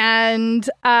 And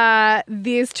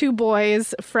these 2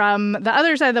 boys from the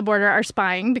other side of the border are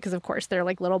spying because, of course, they're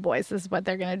like little boys. This is what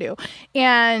they're going to do.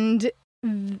 And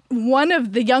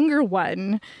the younger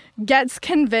one gets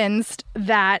convinced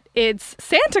that it's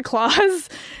Santa Claus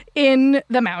in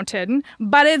the mountain,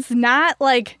 but it's not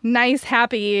like nice,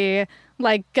 happy,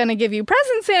 like gonna give you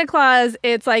presents Santa Claus.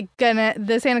 It's like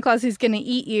the Santa Claus who's gonna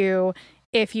eat you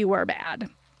if you were bad.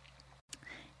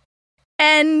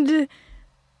 And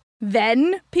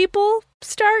then very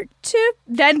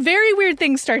weird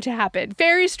things start to happen.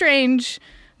 Very strange,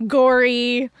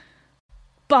 gory,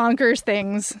 bonkers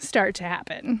things start to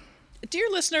happen. Dear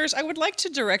listeners, I would like to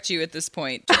direct you at this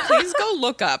point to please go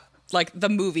look up like the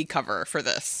movie cover for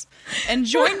this and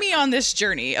join me on this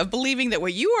journey of believing that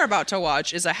what you are about to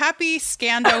watch is a happy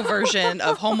Scando version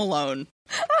of Home Alone.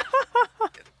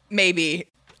 Maybe.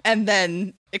 And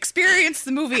then experience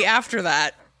the movie after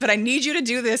that. But I need you to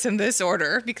do this in this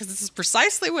order because this is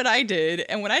precisely what I did.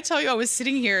 And when I tell you I was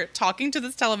sitting here talking to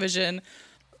this television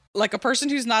like a person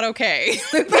who's not okay,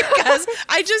 because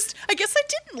I guess I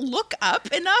didn't look up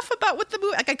enough about what the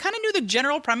movie, like I kind of knew the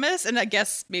general premise, and I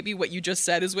guess maybe what you just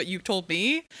said is what you told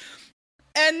me.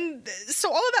 And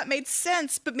so all of that made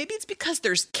sense, but maybe it's because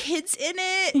there's kids in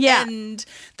it, and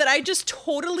that I just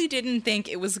totally didn't think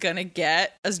it was gonna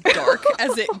get as dark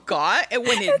as it got. And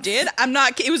when it did,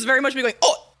 it was very much me going,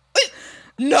 oh,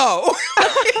 no.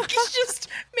 It's just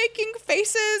making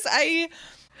faces.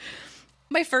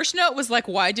 My first note was like,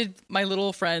 why did my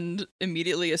little friend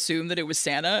immediately assume that it was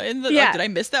Santa? Like, did I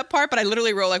miss that part? But I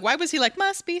literally wrote like, why was he like,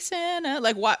 must be Santa?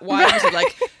 Like, why was it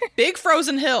like big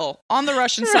frozen hill on the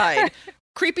Russian side?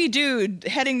 Creepy dude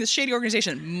heading this shady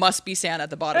organization, must be Santa at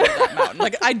the bottom of that mountain.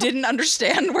 Like, I didn't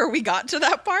understand where we got to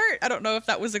that part. I don't know if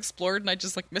that was explored and I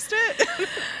just like missed it.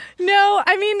 No,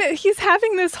 I mean, he's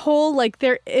having this whole, like,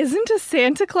 there isn't a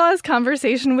Santa Claus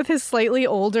conversation with his slightly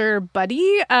older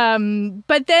buddy.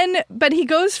 But he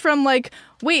goes from like,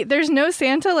 wait, there's no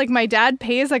Santa, like my dad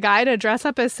pays a guy to dress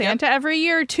up as Santa every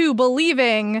year, to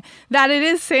believing that it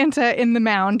is Santa in the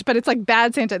mound, but it's like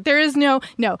bad Santa. There's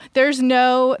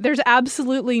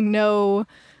absolutely no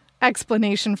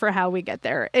explanation for how we get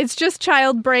there. It's just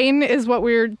child brain is what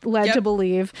we're led to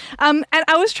believe. And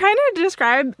I was trying to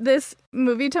describe this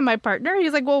movie to my partner.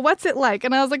 He's like, well, what's it like?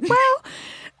 And I was like, well,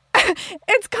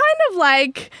 it's kind of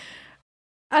like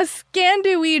a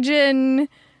Scandinavian,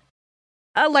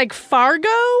 like Fargo,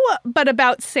 but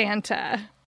about Santa.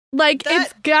 Like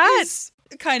it's got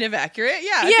kind of accurate.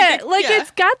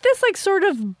 It's got this like sort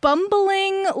of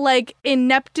bumbling like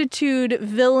ineptitude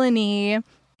villainy,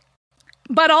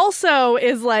 but also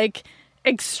is like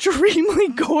extremely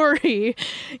gory.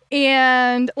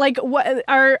 And like what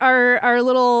our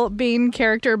little Bane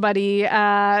character buddy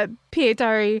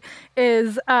Pietari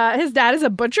is his dad is a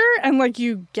butcher, and like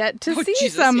you get to see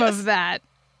some of that.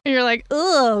 And you're like,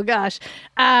 oh gosh.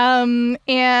 And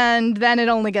then it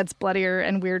only gets bloodier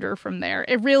and weirder from there.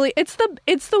 It's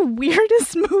the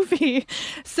weirdest movie.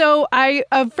 So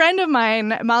a friend of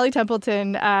mine, Molly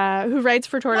Templeton, who writes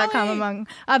for Tor.com among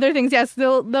other things. Yes,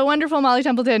 the wonderful Molly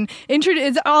Templeton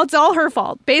it's all her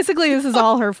fault. Basically, this is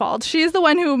all her fault. She's the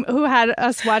one who had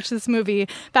us watch this movie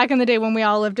back in the day when we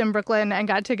all lived in Brooklyn and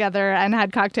got together and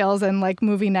had cocktails and like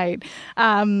movie night.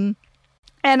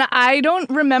 And I don't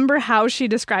remember how she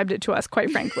described it to us, quite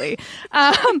frankly.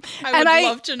 I would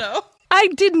love to know. I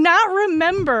did not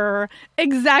remember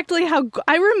exactly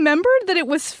I remembered that it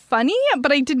was funny,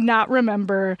 but I did not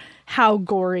remember how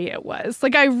gory it was.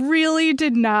 Like, I really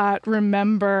did not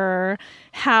remember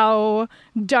how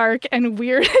dark and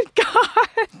weird it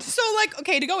got. So, like,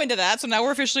 okay, to go into that, so now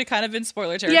we're officially kind of in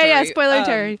spoiler territory. Yeah, spoiler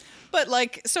territory. But,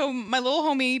 like, so my little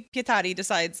homie Pietari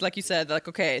decides, like you said, like,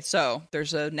 okay, so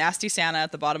there's a nasty Santa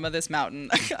at the bottom of this mountain.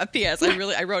 P.S.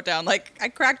 I wrote down, like, I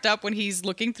cracked up when he's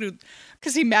looking through,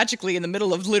 because he magically, in the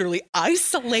middle of literally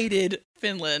isolated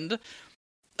Finland,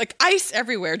 like ice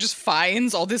everywhere, just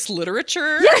finds all this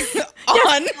literature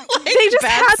on like they just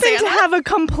bad happen Santa. to have a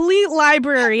complete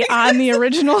library on the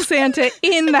original Santa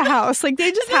in the house. Like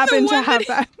they just happen to have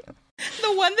that.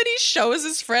 The one that he shows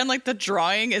his friend, like the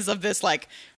drawing is of this like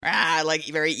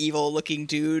very evil looking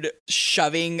dude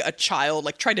shoving a child,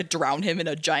 like trying to drown him in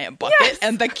a giant bucket. Yes.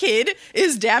 And the kid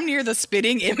is damn near the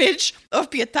spitting image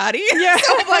of Pietari. Yeah.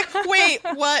 So I'm like, wait,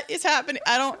 what is happening?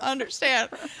 I don't understand.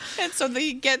 And so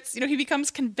he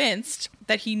becomes convinced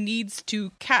that he needs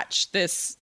to catch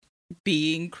this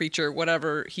being, creature,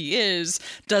 whatever he is,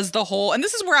 does the whole, and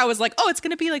this is where I was like, oh, it's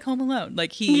going to be like Home Alone.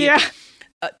 Like he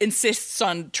insists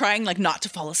on trying like not to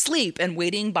fall asleep and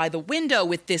waiting by the window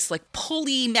with this like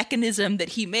pulley mechanism that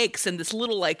he makes and this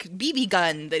little like BB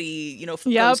gun that he,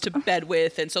 goes to bed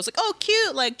with. And so it's like, oh,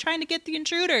 cute, like trying to get the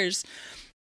intruders.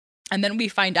 And then we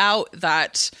find out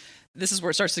that this is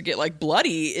where it starts to get like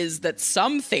bloody, is that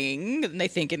something, and they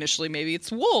think initially maybe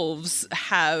it's wolves,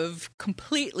 have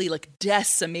completely like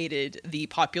decimated the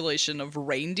population of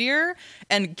reindeer.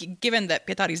 And given that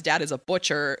Pietari's dad is a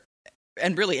butcher,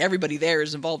 and really everybody there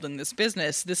is involved in this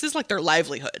business. This is like their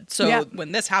livelihood. So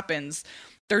when this happens,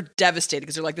 they're devastated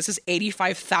because they're like, this is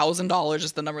 $85,000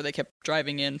 is the number they kept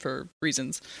driving in for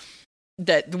reasons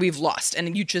that we've lost.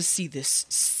 And you just see this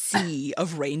sea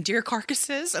of reindeer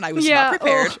carcasses. And I was not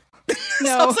prepared. Oh, no.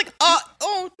 So I was like,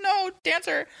 oh no,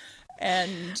 Dancer.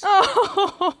 And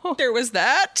there was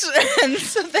that. And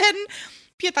so then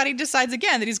Pietari decides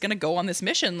again that he's going to go on this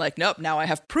mission. Like, nope, now I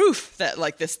have proof that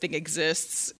like this thing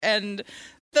exists. And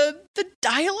the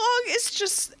dialogue is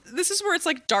just, this is where it's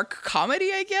like dark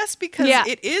comedy, I guess, because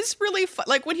it is really fun.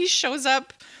 Like when he shows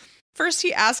up, first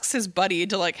he asks his buddy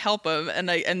to like help him.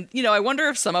 And I wonder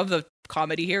if some of the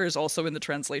comedy here is also in the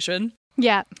translation.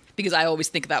 Yeah. Because I always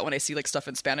think that when I see like stuff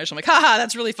in Spanish, I'm like, haha,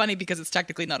 that's really funny because it's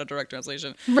technically not a direct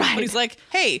translation. Right. But he's like,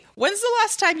 hey, when's the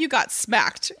last time you got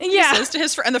smacked? Yeah. He says to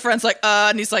his friend, and the friend's like,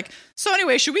 and he's like, so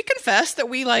anyway, should we confess that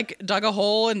we like dug a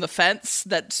hole in the fence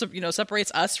that,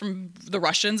 separates us from the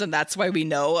Russians, and that's why we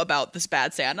know about this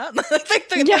bad Santa? Like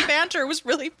the banter was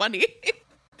really funny.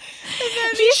 And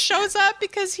then he shows up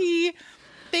because he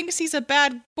thinks he's a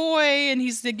bad boy and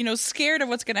he's scared of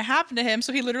what's going to happen to him,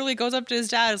 so he literally goes up to his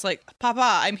dad and is like, Papa,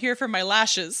 I'm here for my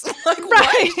lashes. Like,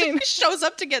 right. He shows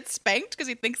up to get spanked because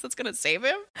he thinks that's going to save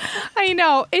him. I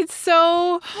know, it's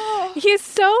so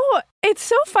it's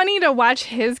so funny to watch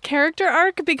his character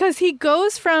arc, because he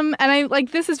goes from, and I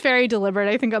like, this is very deliberate,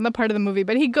 I think, on the part of the movie,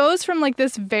 but he goes from like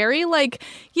this very like,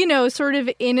 sort of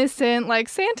innocent, like,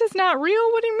 Santa's not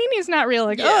real? What do you mean he's not real?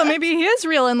 Like, oh, maybe he is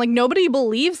real. And like nobody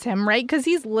believes him, right? Because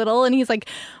he's little and he's like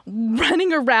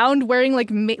running around wearing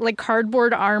like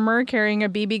cardboard armor, carrying a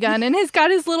BB gun, and he's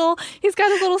got his little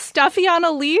stuffy on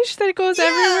a leash that goes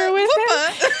everywhere with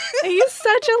him. He's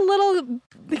such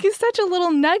a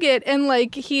little nugget, and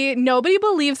like nobody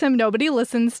believes him, nobody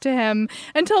listens to him,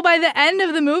 until by the end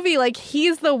of the movie, like,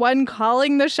 he's the one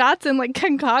calling the shots and like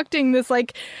concocting this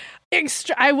like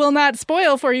I will not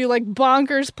spoil for you, like,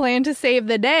 bonkers plan to save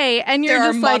the day. And you're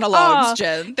just like, monologues,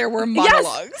 Jen. There were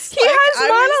monologues. Yes, he has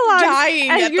monologues.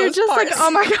 Dying and at you're those just parts. like,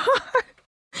 oh my God.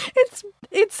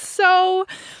 It's so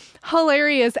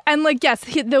hilarious. And like, yes,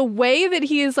 the way that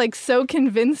he is like so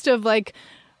convinced of like,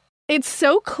 it's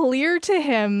so clear to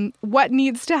him what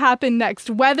needs to happen next,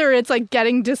 whether it's like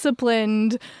getting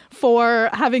disciplined for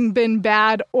having been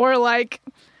bad or like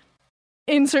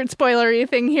insert spoilery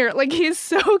thing here. Like, he's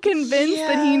so convinced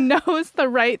that he knows the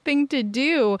right thing to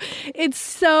do. It's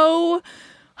so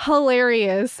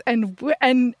hilarious and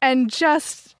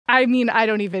just, I mean, I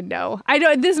don't even know.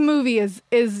 This movie is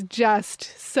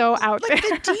just so out there.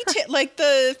 Like the detail, like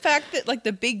the fact that like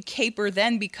the big caper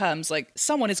then becomes like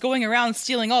someone is going around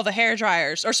stealing all the hair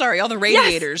dryers, or sorry, all the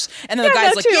radiators. Yes. And then the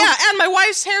guy's like, too. Yeah, and my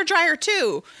wife's hair dryer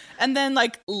too. And then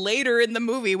like later in the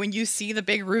movie, when you see the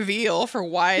big reveal for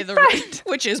why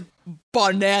which is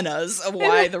bananas of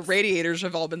why the radiators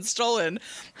have all been stolen.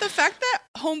 The fact that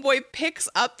homeboy picks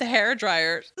up the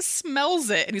hairdryer, smells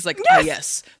it, and he's like, oh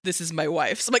yes, this is my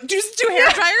wife's. I'm like, do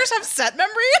hairdryers have set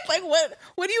memory? Like,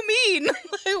 what do you mean?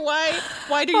 Like,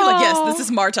 why do you like, yes, this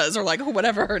is Marta's, or like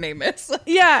whatever her name is.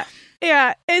 Yeah.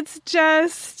 It's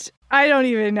just, I don't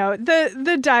even know.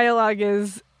 The dialogue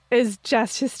is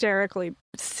just hysterically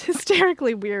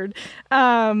weird.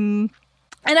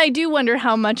 And I do wonder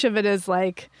how much of it is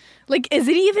like, is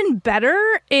it even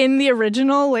better in the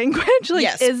original language? Like,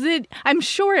 yes. Is it? I'm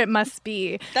sure it must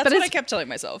be. That's what I kept telling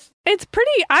myself. It's pretty,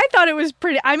 I thought it was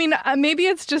pretty, I mean, maybe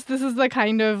it's just, this is the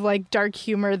kind of like dark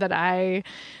humor that I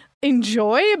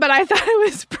enjoy, but I thought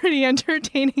it was pretty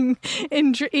entertaining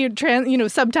in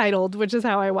subtitled, which is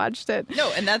how I watched it.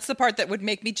 No, and that's the part that would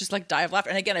make me just like die of laughter.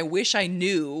 And again, I wish I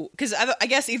knew, because I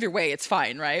guess either way it's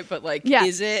fine, right? But like,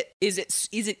 is it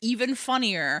even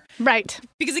funnier? Right.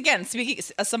 Because again, speaking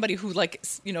as somebody who like,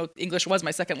 English was my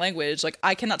second language, like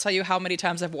I cannot tell you how many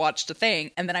times I've watched a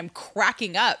thing and then I'm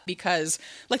cracking up because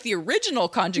like the original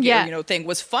conjugated, thing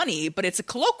was funny, but it's a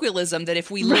colloquialism that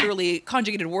if we literally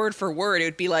conjugated word for word, it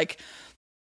would be like,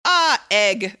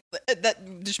 egg.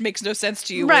 That just makes no sense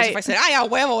to you. Right. If I said, ya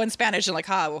huevo in Spanish, and like,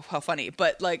 how funny.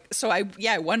 But like, so I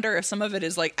wonder if some of it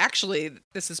is like, actually,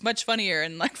 this is much funnier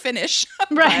in like Finnish.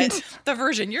 Right. But the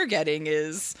version you're getting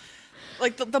is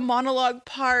like the monologue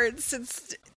parts.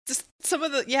 It's just some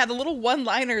of the little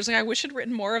one-liners. Like, I wish I'd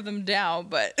written more of them down,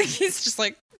 but he's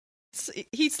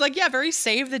very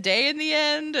save the day in the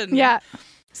end. And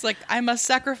it's like, I must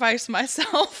sacrifice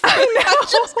myself. I know.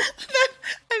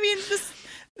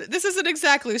 This isn't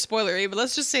exactly spoilery, but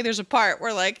let's just say there's a part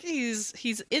where like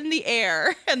he's in the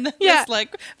air and then this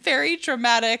like very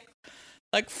dramatic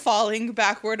like falling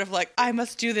backward of like, I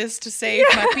must do this to save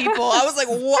my people. I was like,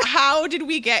 how did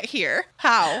we get here?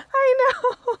 How? I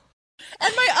know.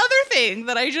 And my other thing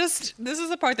that this is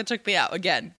the part that took me out.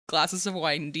 Again, glasses of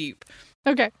wine deep.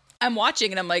 Okay. I'm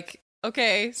watching and I'm like,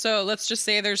 okay, so let's just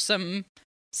say there's some,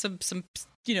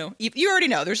 you already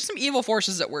know there's some evil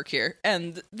forces at work here.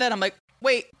 And then I'm like,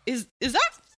 wait, is that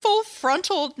full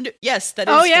frontal? Yes, that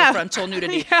is full frontal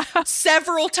nudity. Yeah.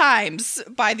 Several times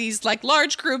by these like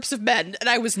large groups of men. And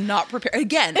I was not prepared.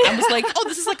 Again, I was like, oh,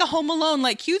 this is like a Home Alone,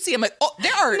 like cutesy. I'm like, oh,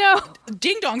 there are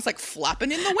ding-dongs like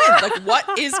flapping in the wind. Like,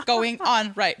 what is going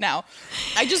on right now?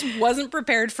 I just wasn't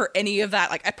prepared for any of that.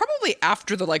 Like, I probably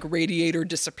after the like radiator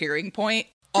disappearing point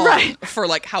for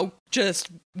like how just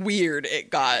weird it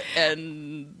got.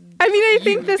 And I mean, I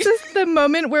think this is the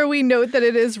moment where we note that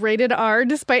it is rated R,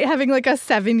 despite having like a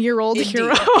 7-year-old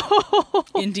hero.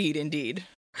 Indeed.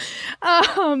 There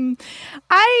are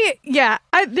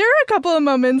a couple of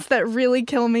moments that really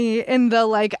kill me in the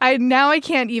like, I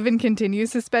can't even continue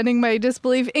suspending my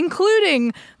disbelief,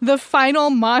 including the final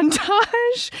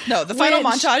montage. No, the final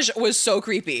montage was so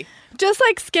creepy. Just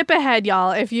like skip ahead,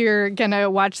 y'all, if you're gonna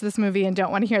watch this movie and don't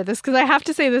want to hear this, because I have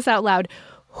to say this out loud.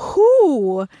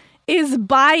 Who is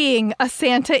buying a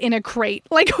Santa in a crate?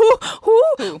 Like who?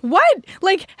 What?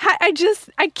 Like I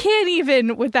can't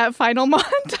even with that final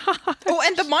montage. Oh,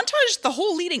 and the montage, the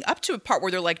whole leading up to a part where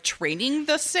they're like training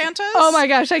the Santas. Oh my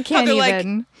gosh, I can't even.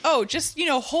 Like, oh, just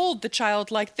hold the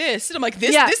child like this, and I'm like,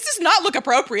 this does not look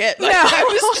appropriate. Like, I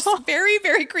was just very,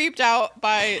 very creeped out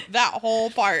by that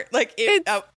whole part. Like it.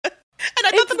 And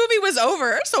I thought the movie was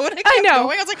over, so when I kept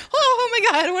going, I was like, oh my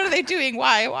God, what are they doing?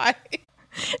 Why?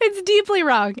 It's deeply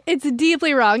wrong. It's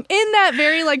deeply wrong in that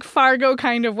very like Fargo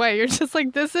kind of way. You're just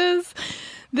like, this is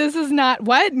not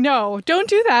what? No, don't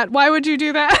do that. Why would you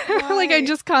do that? Like I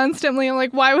just constantly am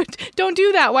like, don't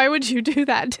do that. Why would you do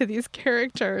that to these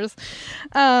characters?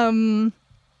 At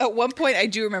one point, I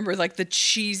do remember like the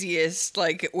cheesiest,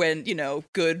 like when,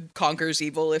 good conquers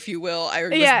evil, if you will. I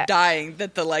was dying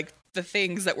that the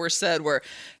things that were said were,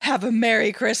 have a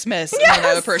Merry Christmas. Yes! And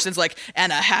another person's like,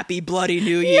 and a Happy Bloody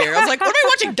New Year. Yes! I was like, what am I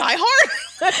watching, Die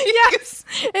Hard? Yes,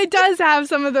 it does have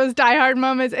some of those Die Hard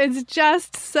moments. It's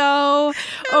just so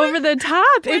over the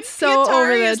top. It's so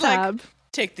over the top. Like,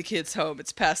 take the kids home.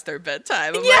 It's past their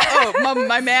bedtime. I'm like, oh,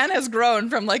 my man has grown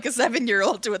from like a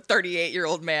 7-year-old to a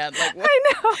 38-year-old man. Like, what? I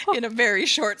know. In a very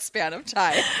short span of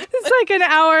time. It's like an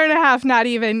hour and a half, not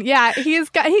even. Yeah, he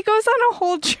goes on a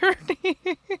whole journey.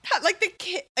 Like the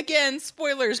kid, again,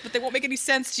 spoilers, but they won't make any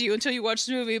sense to you until you watch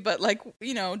the movie. But like,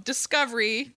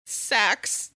 Discovery,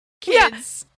 sacks,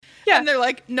 kids. Yeah. And they're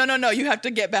like, no, you have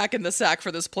to get back in the sack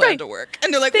for this plan to work.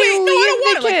 And they're like, wait, no, I don't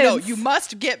want it. Like, no, you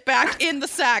must get back in the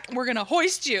sack and we're going to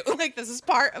hoist you. Like, this is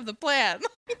part of the plan.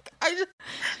 I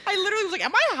literally was like,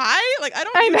 am I high? Like, I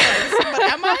don't know, but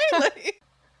am I? Like,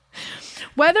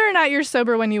 whether or not you're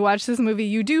sober when you watch this movie,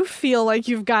 you do feel like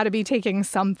you've got to be taking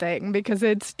something because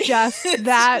it's just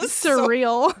that just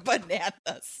surreal. So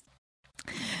bananas.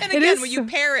 And again, when you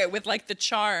pair it with like the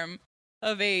charm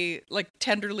of a like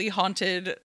tenderly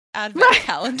haunted Advent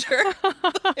calendar,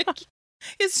 like,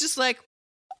 it's just like,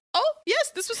 oh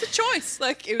yes, this was a choice.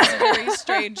 Like it was a very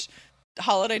strange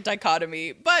holiday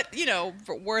dichotomy, but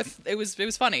it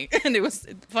was funny and it was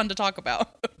fun to talk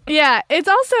about. Yeah, it's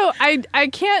also I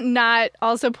can't not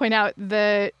also point out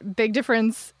the big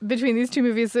difference between these two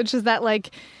movies, which is that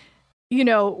like,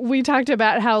 we talked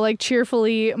about how like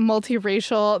cheerfully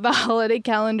multiracial the holiday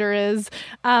calendar is.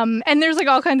 And there's like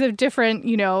all kinds of different,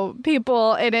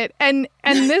 people in it. And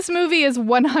this movie is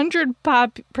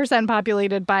 100%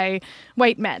 populated by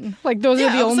white men. Like those are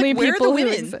the only people who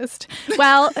exist.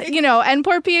 Well, and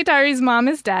poor Pietari's mom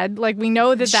is dead. Like we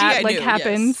know that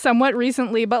happened somewhat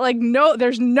recently, but like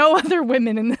there's no other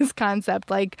women in this concept.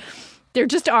 Like there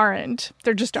just aren't.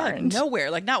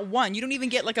 Nowhere. Like not one. You don't even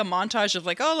get like a montage of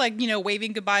like, oh, like,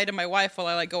 waving goodbye to my wife while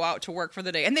I like go out to work for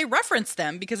the day. And they reference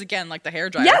them because again, like the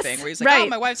hairdryer thing where he's like, oh,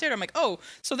 my wife's hair. I'm like, oh,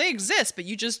 so they exist, but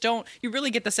you just don't, you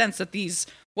really get the sense that these,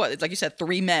 like you said,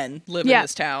 3 men live in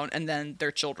this town and then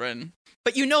their children.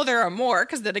 But there are more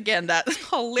because then again, that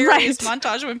hilarious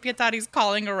montage when Pietari's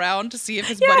calling around to see if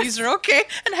his buddies are okay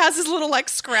and has his little like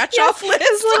scratch off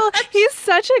list. He's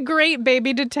such a great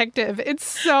baby detective. It's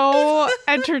so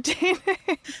entertaining.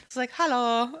 It's like,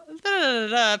 hello,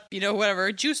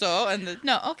 whatever, Juso, and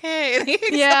okay.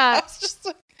 Yeah. I was just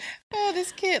like, oh,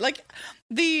 this kid. Like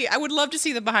I would love to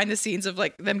see the behind the scenes of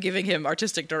like them giving him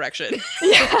artistic direction.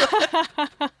 Yeah.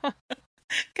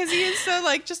 Because he is so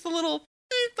like just a little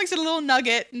like a little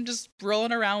nugget and just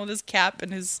rolling around with his cap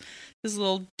and his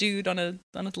little dude on a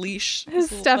leash. His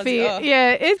stuffy.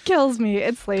 Yeah, it kills me.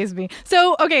 It slays me.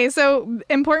 So, okay,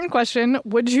 important question.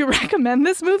 Would you recommend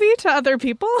this movie to other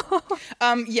people?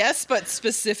 Yes, but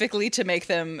specifically to make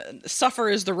them suffer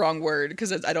is the wrong word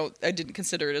because I didn't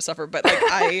consider it a suffer. But like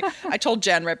I told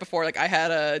Jen right before, like I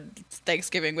had a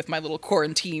Thanksgiving with my little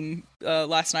quarantine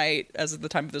last night as of the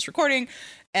time of this recording.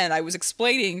 And I was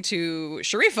explaining to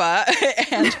Sharifa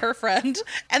and her friend,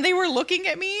 and they were looking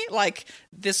at me like,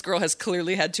 this girl has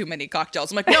clearly had too many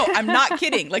cocktails. I'm like, no, I'm not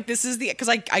kidding. Like, this is because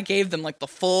I gave them like the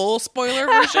full spoiler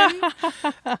version,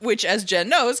 which, as Jen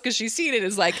knows, because she's seen it,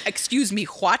 is like, excuse me,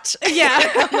 what?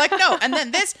 Yeah. I'm like, no. And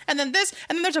then this, and then this,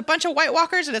 and then there's a bunch of White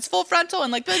Walkers, and it's full frontal,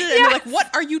 and like, and they're like, what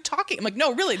are you talking? I'm like,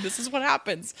 no, really, this is what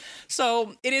happens.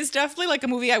 So it is definitely like a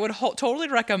movie I would totally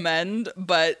recommend,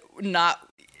 but not.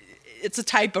 It's a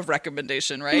type of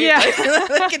recommendation, right? Yeah.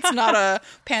 Like it's not a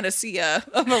panacea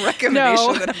of a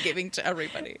recommendation that I'm giving to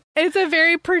everybody. It's a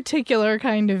very particular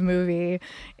kind of movie.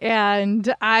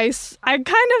 And I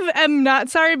kind of am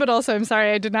not sorry, but also I'm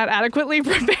sorry I did not adequately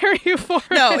prepare you for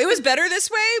it. No, it was better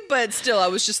this way, but still I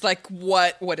was just like,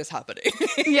 what is happening?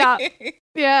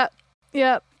 Yeah.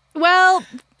 Well,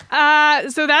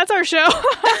 so that's our show.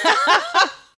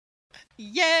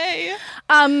 Yay!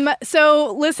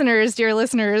 So listeners, dear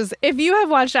listeners, if you have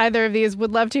watched either of these,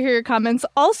 would love to hear your comments.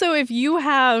 Also, if you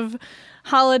have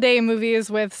holiday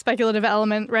movies with speculative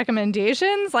element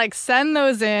recommendations, like send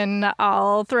those in.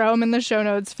 I'll throw them in the show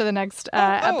notes for the next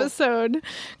episode.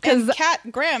 And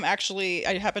Kat Graham, actually,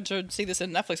 I happened to see this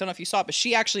in Netflix. I don't know if you saw it, but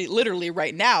she actually literally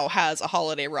right now has a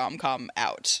holiday rom-com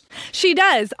out. She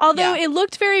does, although it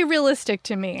looked very realistic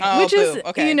to me, which is,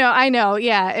 okay. I know.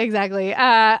 Yeah, exactly.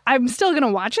 I'm still going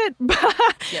to watch it.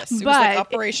 Yes, it was like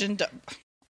Operation...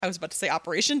 I was about to say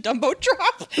Operation Dumbo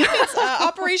Drop. It's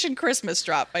Operation Christmas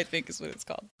Drop, I think is what it's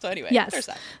called. So anyway, there's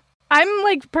that. I'm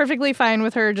like perfectly fine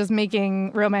with her just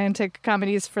making romantic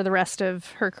comedies for the rest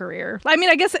of her career. I mean,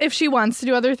 I guess if she wants to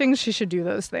do other things, she should do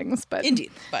those things. But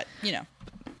indeed, but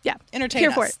entertain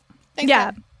here us. For it. Thanks, yeah.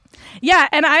 God. Yeah,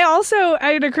 and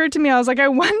it occurred to me, I was like, I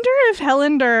wonder if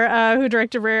Hellender, who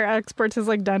directed Rare Exports, has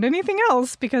like done anything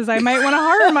else, because I might want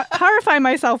to horrify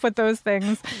myself with those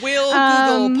things. We'll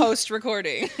Google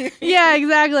post-recording. Yeah,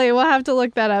 exactly. We'll have to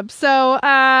look that up. So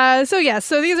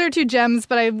these are two gems,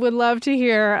 but I would love to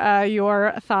hear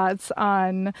your thoughts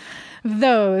on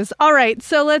those. All right,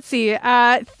 so let's see.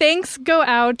 Thanks go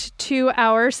out to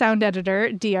our sound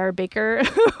editor, DR Baker,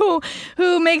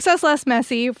 who makes us less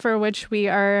messy, for which we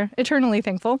are eternally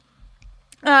thankful.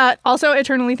 Also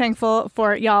eternally thankful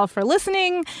for y'all for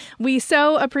listening. We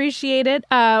so appreciate it.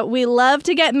 We love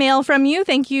to get mail from you.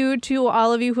 Thank you to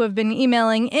all of you who have been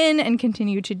emailing in and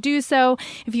continue to do so.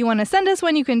 If you want to send us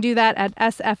one, you can do that at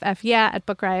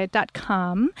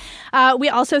sffyeah@bookriot.com. We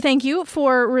also thank you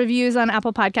for reviews on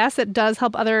Apple Podcasts. It does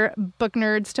help other book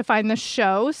nerds to find the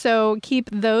show, so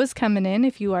keep those coming in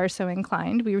if you are so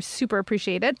inclined. We super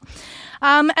appreciate it.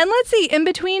 And let's see, in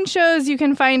between shows, you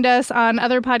can find us on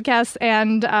other podcasts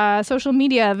and social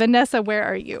media. Vanessa, where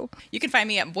are you? You can find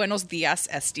me at Buenos Dias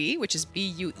SD, which is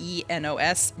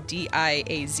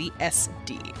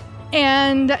BuenosDiazsd.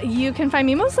 And you can find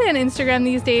me mostly on Instagram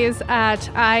these days at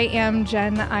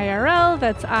IamJenIRL.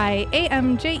 That's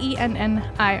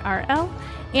IamJenNIRL.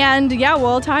 And yeah,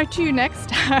 we'll talk to you next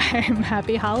time.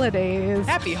 Happy holidays.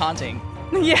 Happy haunting.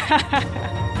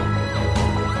 Yeah.